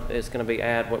 It's going to be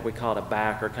what we call a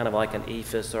backer, kind of like an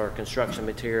ephes or construction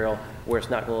material, where it's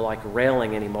not going to look like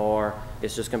railing anymore.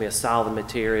 It's just going to be a solid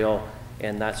material,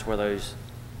 and that's where those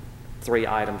 3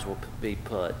 items will be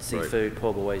put: seafood,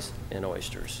 po' boys, and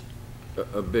oysters.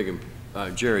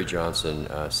 Jerry Johnson,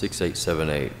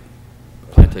 6878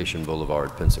 Plantation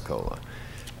Boulevard, Pensacola.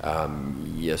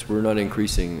 Yes, we're not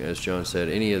increasing, as John said,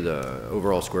 any of the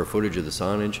overall square footage of the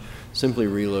signage, simply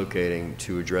relocating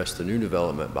to address the new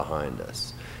development behind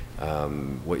us.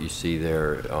 What you see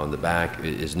there on the back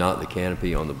is not the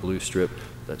canopy on the blue strip.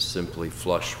 That's simply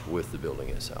flush with the building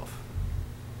itself.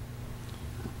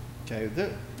 Okay,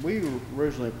 we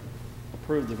originally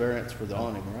approved the variance for the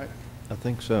awning, right? I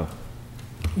think so.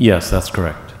 Yes, that's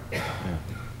correct. Yeah.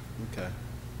 Okay.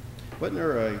 Wasn't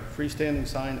there a freestanding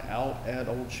sign out at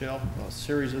Old Shell, a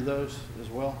series of those as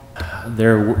well?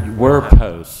 There were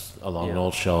posts along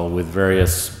Old Shell with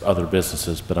various other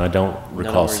businesses, but I don't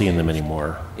recall seeing them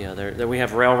anymore. Yeah, there we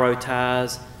have railroad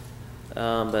ties,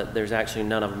 but there's actually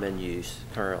none of them in use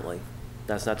currently.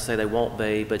 That's not to say they won't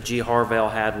be, but G.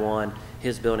 Harvell had one.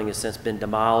 His building has since been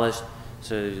demolished,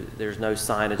 so there's no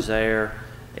signage there.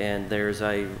 And there's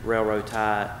a railroad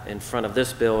tie in front of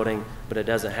this building, but it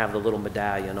doesn't have the little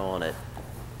medallion on it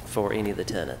for any of the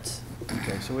tenants.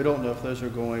 Okay, so we don't know if those are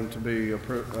going to be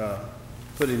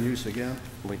put in use again?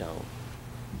 We don't.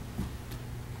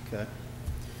 Okay.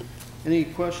 Any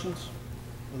questions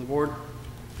of the board?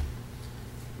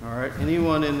 All right,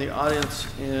 anyone in the audience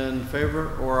in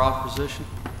favor or opposition?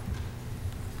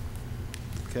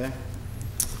 Okay.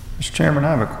 Mr. Chairman,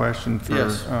 I have a question for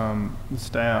Yes. the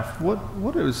staff.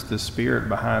 What is the spirit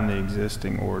behind the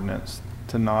existing ordinance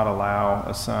to not allow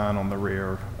a sign on the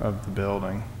rear of the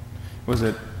building? Was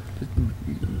it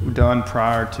done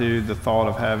prior to the thought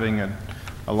of having a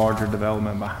larger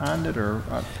development behind it, or?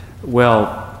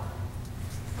 Well,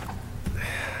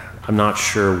 I'm not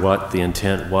sure what the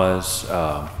intent was.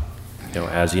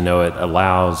 As you know, it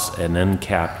allows an end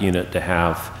cap unit to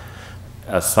have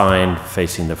a sign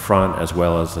facing the front as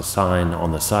well as a sign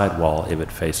on the sidewall if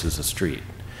it faces a street.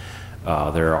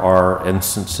 There are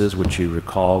instances, which you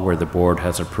recall, where the board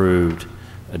has approved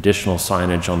additional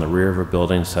signage on the rear of a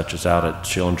building, such as out at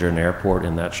Schillinger Airport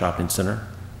in that shopping center,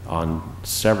 on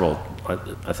several,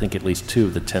 I think at least 2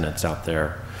 of the tenants out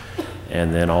there,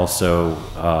 and then also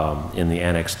in the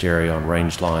annexed area on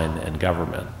Rangeline and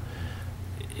Government.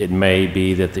 It may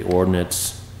be that the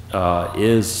ordinance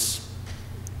is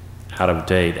out of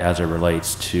date as it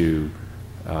relates to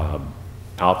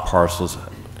out parcels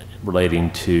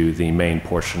relating to the main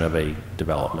portion of a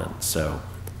development. So,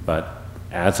 but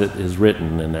as it is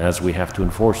written and as we have to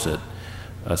enforce it,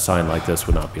 a sign like this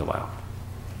would not be allowed.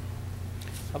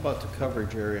 How about the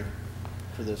coverage area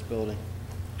for this building?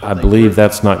 I believe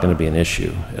that's not going to be an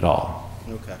issue at all.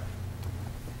 Okay.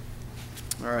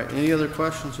 All right, any other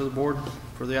questions of the board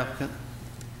for the applicant?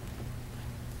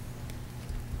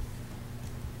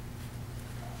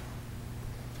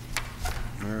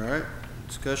 All right,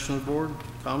 discussion of the board,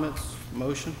 comments,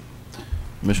 motion?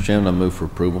 Mr. Chairman, I move for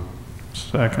approval.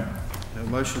 Second. Have a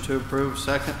motion to approve,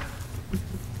 second.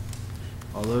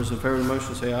 All those in favor of the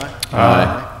motion say aye.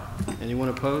 Aye. Anyone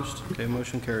opposed? Okay,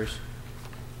 motion carries.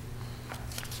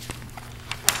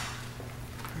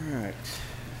 All right.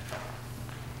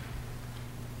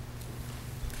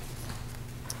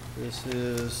 This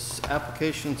is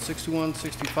application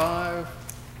 6165,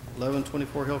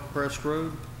 1124 Hillcrest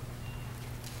Road.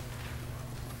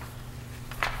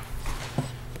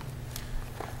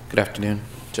 Good afternoon,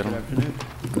 gentlemen. Good afternoon.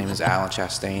 My name is Alan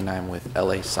Chastain. I'm with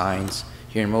LA Signs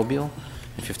here in Mobile,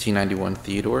 in 1591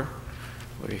 Theodore.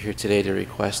 We're here today to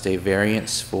request a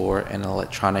variance for an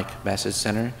electronic message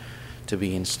center to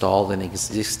be installed in an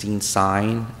existing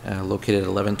sign located at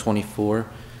 1124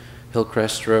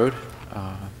 Hillcrest Road.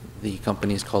 The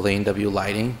company is called A&W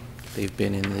Lighting. They've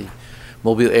been in the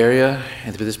Mobile area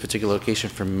and this particular location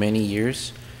for many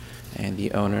years. And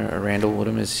the owner, Randall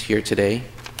Woodham, is here today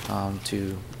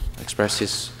to express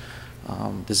his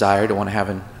desire to want to have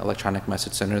an electronic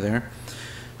message center there.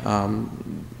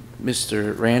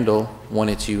 Mr. Randall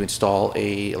wanted to install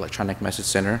a electronic message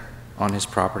center on his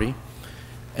property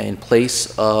in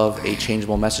place of a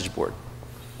changeable message board.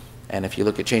 And if you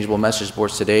look at changeable message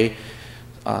boards today,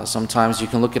 sometimes you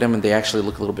can look at them and they actually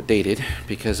look a little bit dated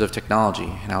because of technology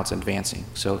and how it's advancing.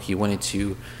 So he wanted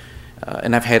to,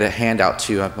 and I've had a handout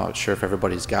too, I'm not sure if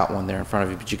everybody's got one there in front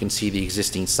of you, but you can see the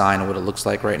existing sign and what it looks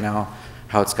like right now,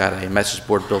 how it's got a message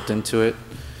board built into it.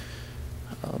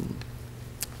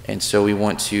 And so we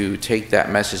want to take that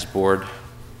message board,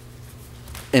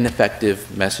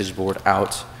 ineffective message board,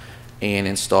 out and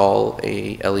install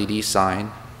a LED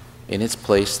sign in its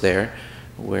place there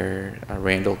where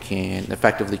Randall can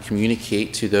effectively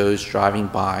communicate to those driving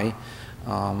by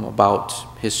about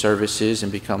his services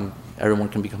and everyone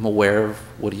can become aware of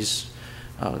what he's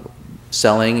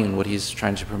selling and what he's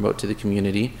trying to promote to the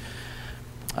community.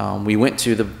 We went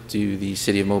to the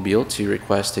City of Mobile to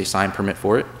request a sign permit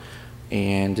for it,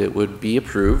 and it would be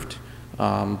approved.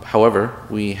 However,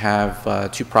 we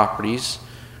have 2 properties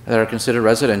that are considered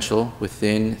residential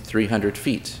within 300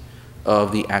 feet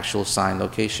of the actual sign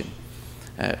location.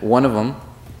 One of them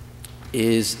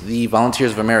is the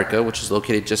Volunteers of America, which is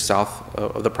located just south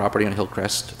of the property on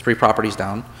Hillcrest, 3 properties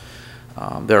down.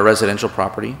 They're a residential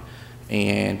property,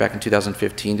 and back in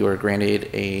 2015 they were granted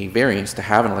a variance to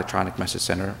have an electronic message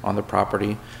center on the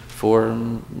property for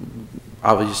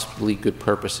obviously good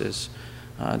purposes,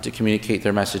 to communicate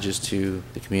their messages to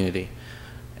the community.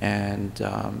 And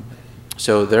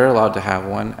so they're allowed to have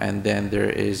one, and then there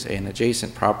is an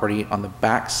adjacent property on the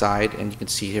back side, and you can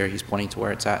see here he's pointing to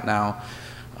where it's at now.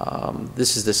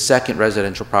 This is the second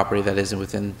residential property that is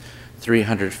within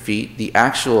 300 feet. The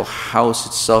actual house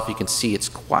itself, you can see it's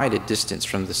quite a distance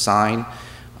from the sign.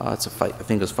 I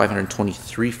think it's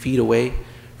 523 feet away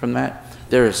from that.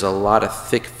 There is a lot of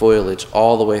thick foliage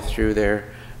all the way through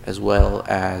there, as well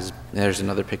as, there's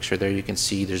another picture there you can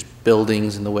see there's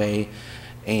buildings in the way,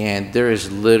 and there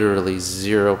is literally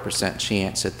 0%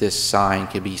 chance that this sign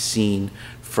can be seen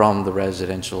from the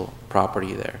residential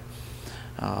property there.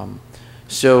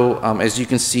 As you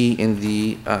can see in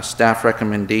the staff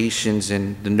recommendations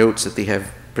and the notes that they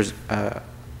have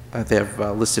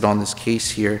listed on this case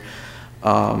here,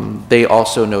 they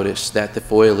also notice that the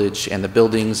foliage and the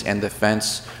buildings and the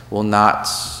fence will not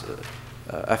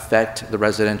affect the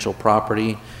residential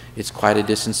property It's quite a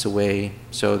distance away,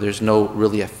 so there's no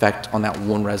really effect on that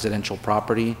one residential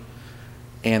property.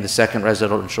 And the second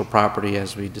residential property,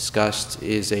 as we discussed,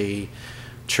 is a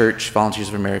church, Volunteers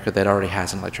of America, that already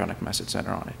has an electronic message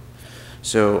center on it.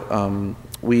 So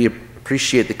we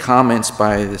appreciate the comments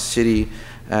by the city,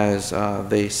 as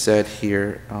they said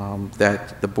here,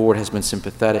 that the board has been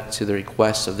sympathetic to the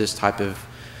request of this type of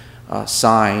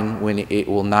sign when it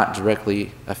will not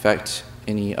directly affect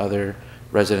any other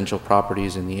residential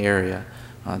properties in the area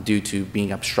due to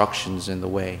being obstructions in the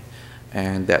way.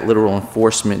 And that literal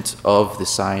enforcement of the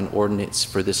sign ordinance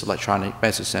for this electronic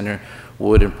message center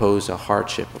would impose a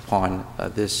hardship upon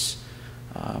this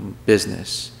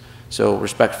business. So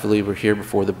respectfully, we're here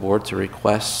before the board to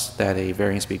request that a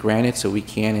variance be granted so we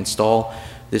can install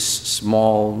this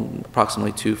small,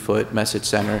 approximately 2-foot message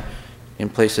center in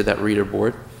place of that reader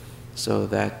board so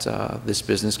that this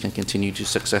business can continue to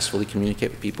successfully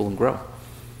communicate with people and grow.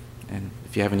 And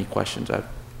if you have any questions, I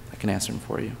can answer them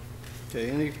for you. Okay,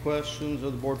 any questions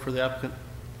of the board for the applicant?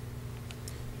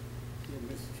 Yeah,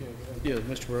 Mr. Chairman.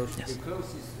 Yeah, Mr. Rose. The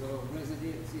closest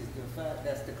residence is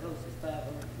that's the closest 500.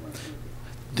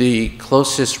 The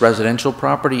closest residential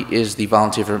property is the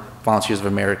Volunteers of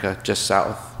America just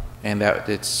south, and that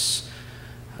it's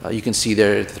you can see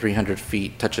there 300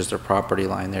 feet touches their property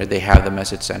line there. They have the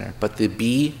message center, but the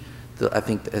B, I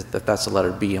think that's the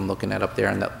letter B I'm looking at up there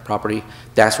on that property.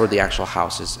 That's where the actual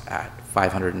house is at,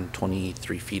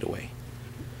 523 feet away.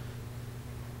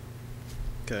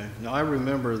 Okay, now I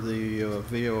remember the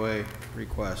VOA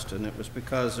request, and it was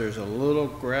because there's a little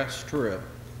grass strip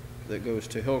that goes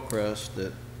to Hillcrest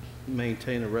that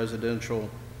maintain a residential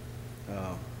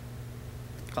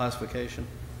classification.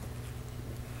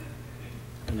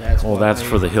 And that's Well, that's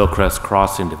for the Hillcrest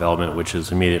Crossing development, which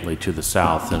is immediately to the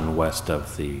south and west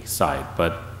of the site.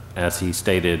 But as he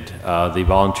stated, the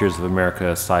Volunteers of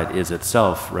America site is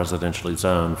itself residentially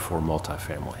zoned for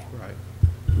multifamily. Right.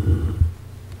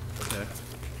 Okay.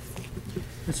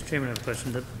 Mr. Chairman, I have a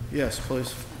question. Yes,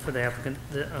 please. For the applicant,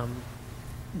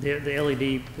 the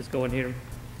LED is going here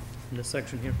in this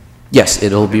section here? Yes,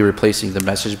 it'll be replacing the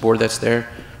message board that's there.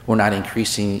 We're not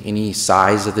increasing any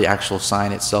size of the actual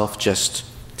sign itself, just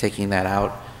taking that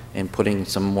out and putting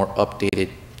some more updated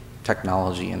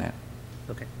technology in it.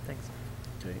 Okay, thanks.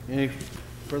 Okay. Any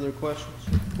further questions?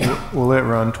 Will it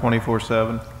run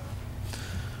 24/7?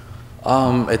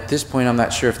 At this point, I'm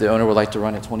not sure if the owner would like to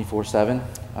run it 24/7,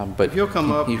 but if you'll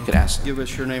come up, you can ask. Give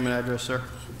us your name and address, sir.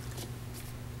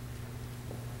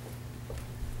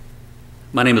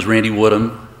 My name is Randy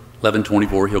Woodham,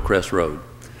 1124 Hillcrest Road.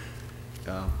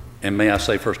 And may I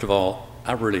say, first of all,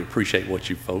 I really appreciate what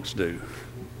you folks do.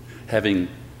 Having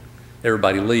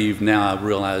everybody leave, now I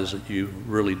realize that you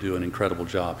really do an incredible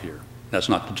job here. That's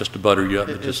not just to butter you up,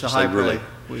 but just to say really.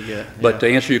 We get, But to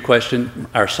answer your question,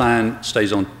 our sign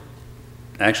stays on,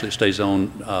 actually it stays on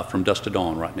from dusk to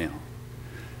dawn right now.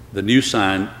 The new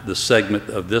sign, the segment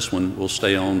of this one will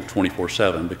stay on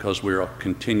 24/7 because we're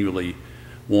continually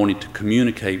wanting to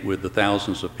communicate with the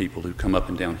thousands of people who come up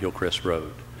and down Hillcrest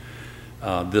Road.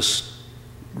 This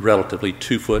relatively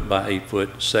 2-foot by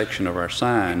 8-foot section of our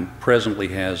sign presently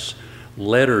has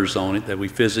letters on it that we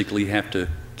physically have to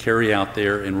carry out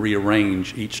there and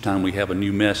rearrange each time we have a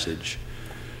new message.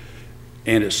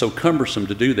 And it's so cumbersome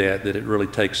to do that that it really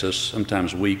takes us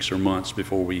sometimes weeks or months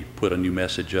before we put a new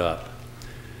message up.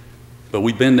 But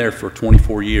we've been there for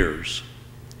 24 years,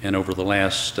 and over the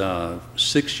last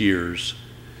 6 years,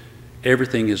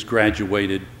 everything has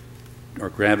graduated or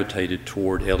gravitated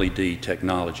toward LED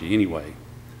technology anyway,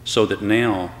 so that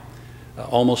now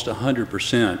almost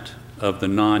 100% of the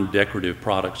non-decorative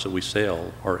products that we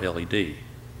sell are LED.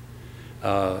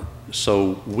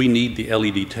 So we need the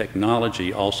LED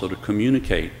technology also to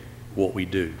communicate what we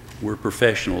do. We're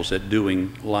professionals at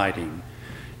doing lighting,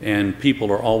 and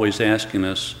people are always asking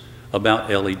us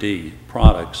about LED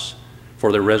products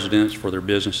for their residents, for their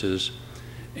businesses,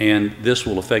 and this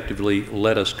will effectively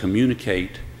let us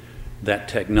communicate that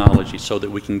technology so that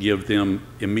we can give them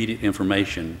immediate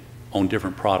information on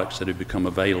different products that have become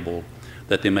available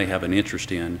that they may have an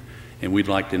interest in, and we'd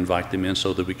like to invite them in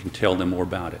so that we can tell them more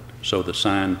about it. So the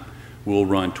sign will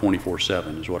run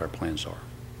 24/7 is what our plans are.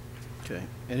 Okay.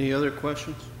 Any other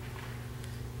questions?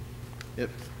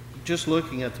 Just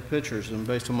looking at the pictures and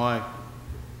based on my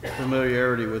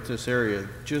familiarity with this area,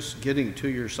 just getting to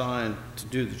your sign to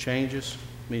do the changes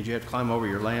means you have to climb over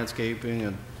your landscaping,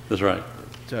 and that's right.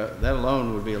 That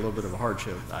alone would be a little bit of a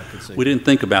hardship, I could see. We didn't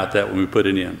think about that when we put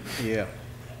it in. Yeah.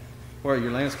 Or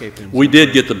your landscaping. We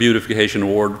did get the beautification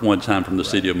award one time from the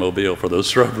city of Mobile for those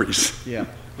shrubberies. Yeah,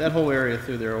 that whole area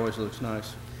through there always looks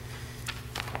nice.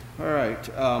 All right.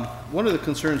 One of the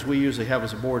concerns we usually have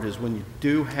as a board is when you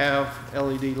do have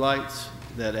LED lights,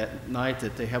 that at night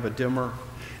that they have a dimmer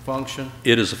function.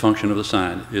 It is a function of the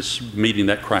sign. It's meeting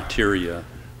that criteria,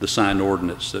 the sign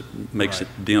ordinance that makes it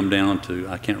dim down to,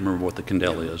 I can't remember what the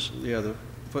candela is. Yeah, the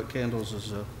foot candles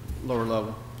is a lower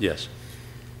level. Yes.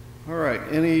 All right.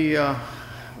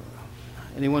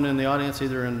 Anyone in the audience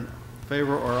either in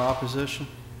favor or opposition?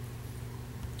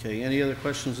 Okay. Any other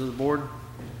questions of the board?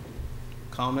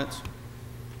 Comments?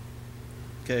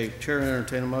 Okay. Chair,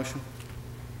 entertain a motion.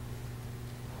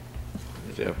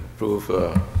 Yeah, approve,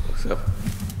 accept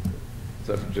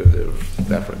subject to the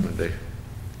staff recommendation.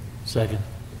 Second.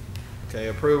 Okay.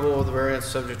 Approval of the variance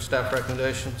subject to staff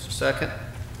recommendations. Second.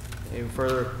 Any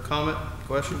further comment,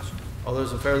 questions? All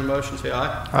those in favor of the motion say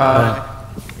aye. Aye.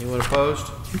 Anyone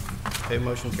opposed? Okay.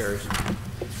 Motion carries.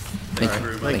 Thank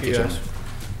you. Thank you, guys.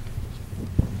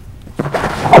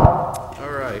 All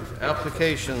right,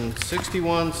 application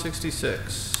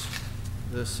 6166.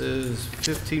 This is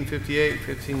 1558,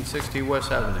 1560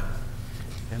 West Avenue.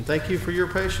 And thank you for your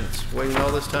patience, waiting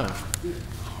all this time.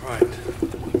 All right,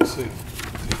 let me see.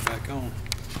 Get back on.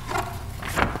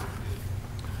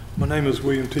 My name is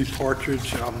William T.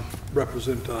 Partridge. I'm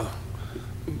represent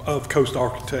of Coast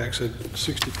Architects at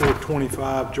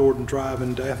 6425 Jordan Drive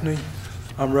in Daphne.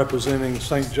 I'm representing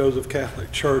St. Joseph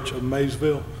Catholic Church of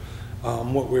Maysville.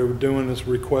 What we were doing is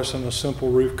requesting a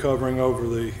simple roof covering over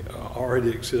the already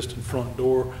existing front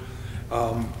door.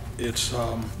 It's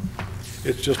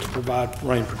just to provide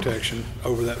rain protection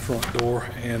over that front door,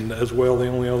 and as well, the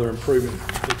only other improvement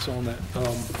that's on that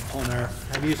on there.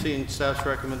 Have you seen staff's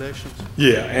recommendations?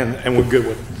 Yeah, and we're good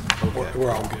with them. Okay.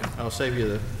 We're all good. I'll save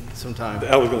you some time.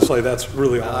 I was going to say that's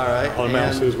really all. All right. All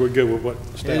amounts is we're good with what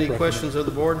staff Any recommends. questions of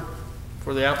the board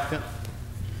for the applicant?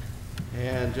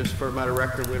 And just for a matter of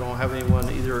record, we don't have anyone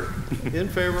either in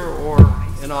favor or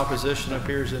in opposition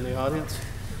appears in the audience.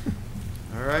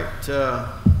 All right.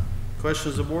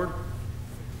 Questions of the board?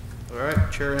 All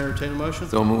right. Chair, entertain a motion.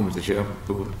 So move, Mr. Chair.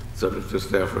 Approve, subject to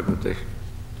staff recommendation.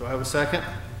 Do I have a second?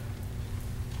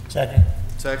 Second.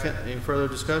 Second. Any further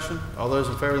discussion? All those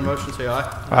in favor of the motion say aye.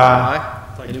 Aye.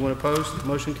 Anyone opposed?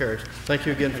 Motion carries. Thank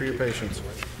you again for your patience.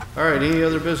 All right, any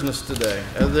other business today?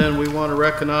 And then we want to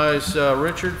recognize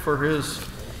Richard for his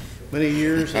many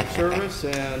years of service.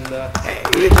 And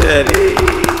Richard,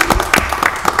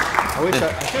 I wish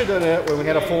I should have done that when we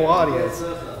had a full audience.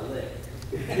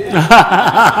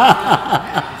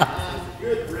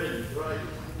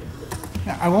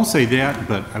 I won't say that,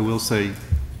 but I will say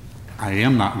I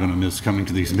am not going to miss coming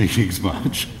to these meetings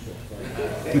much.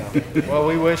 Well,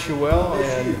 we wish you well,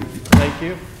 and thank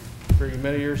you for your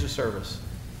many years of service.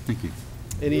 Thank you.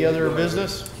 Any other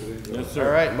business? Yes, sir.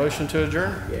 All right, motion to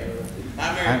adjourn?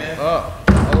 Aye. All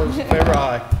those in favor,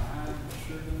 aye.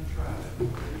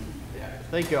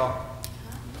 Thank you all.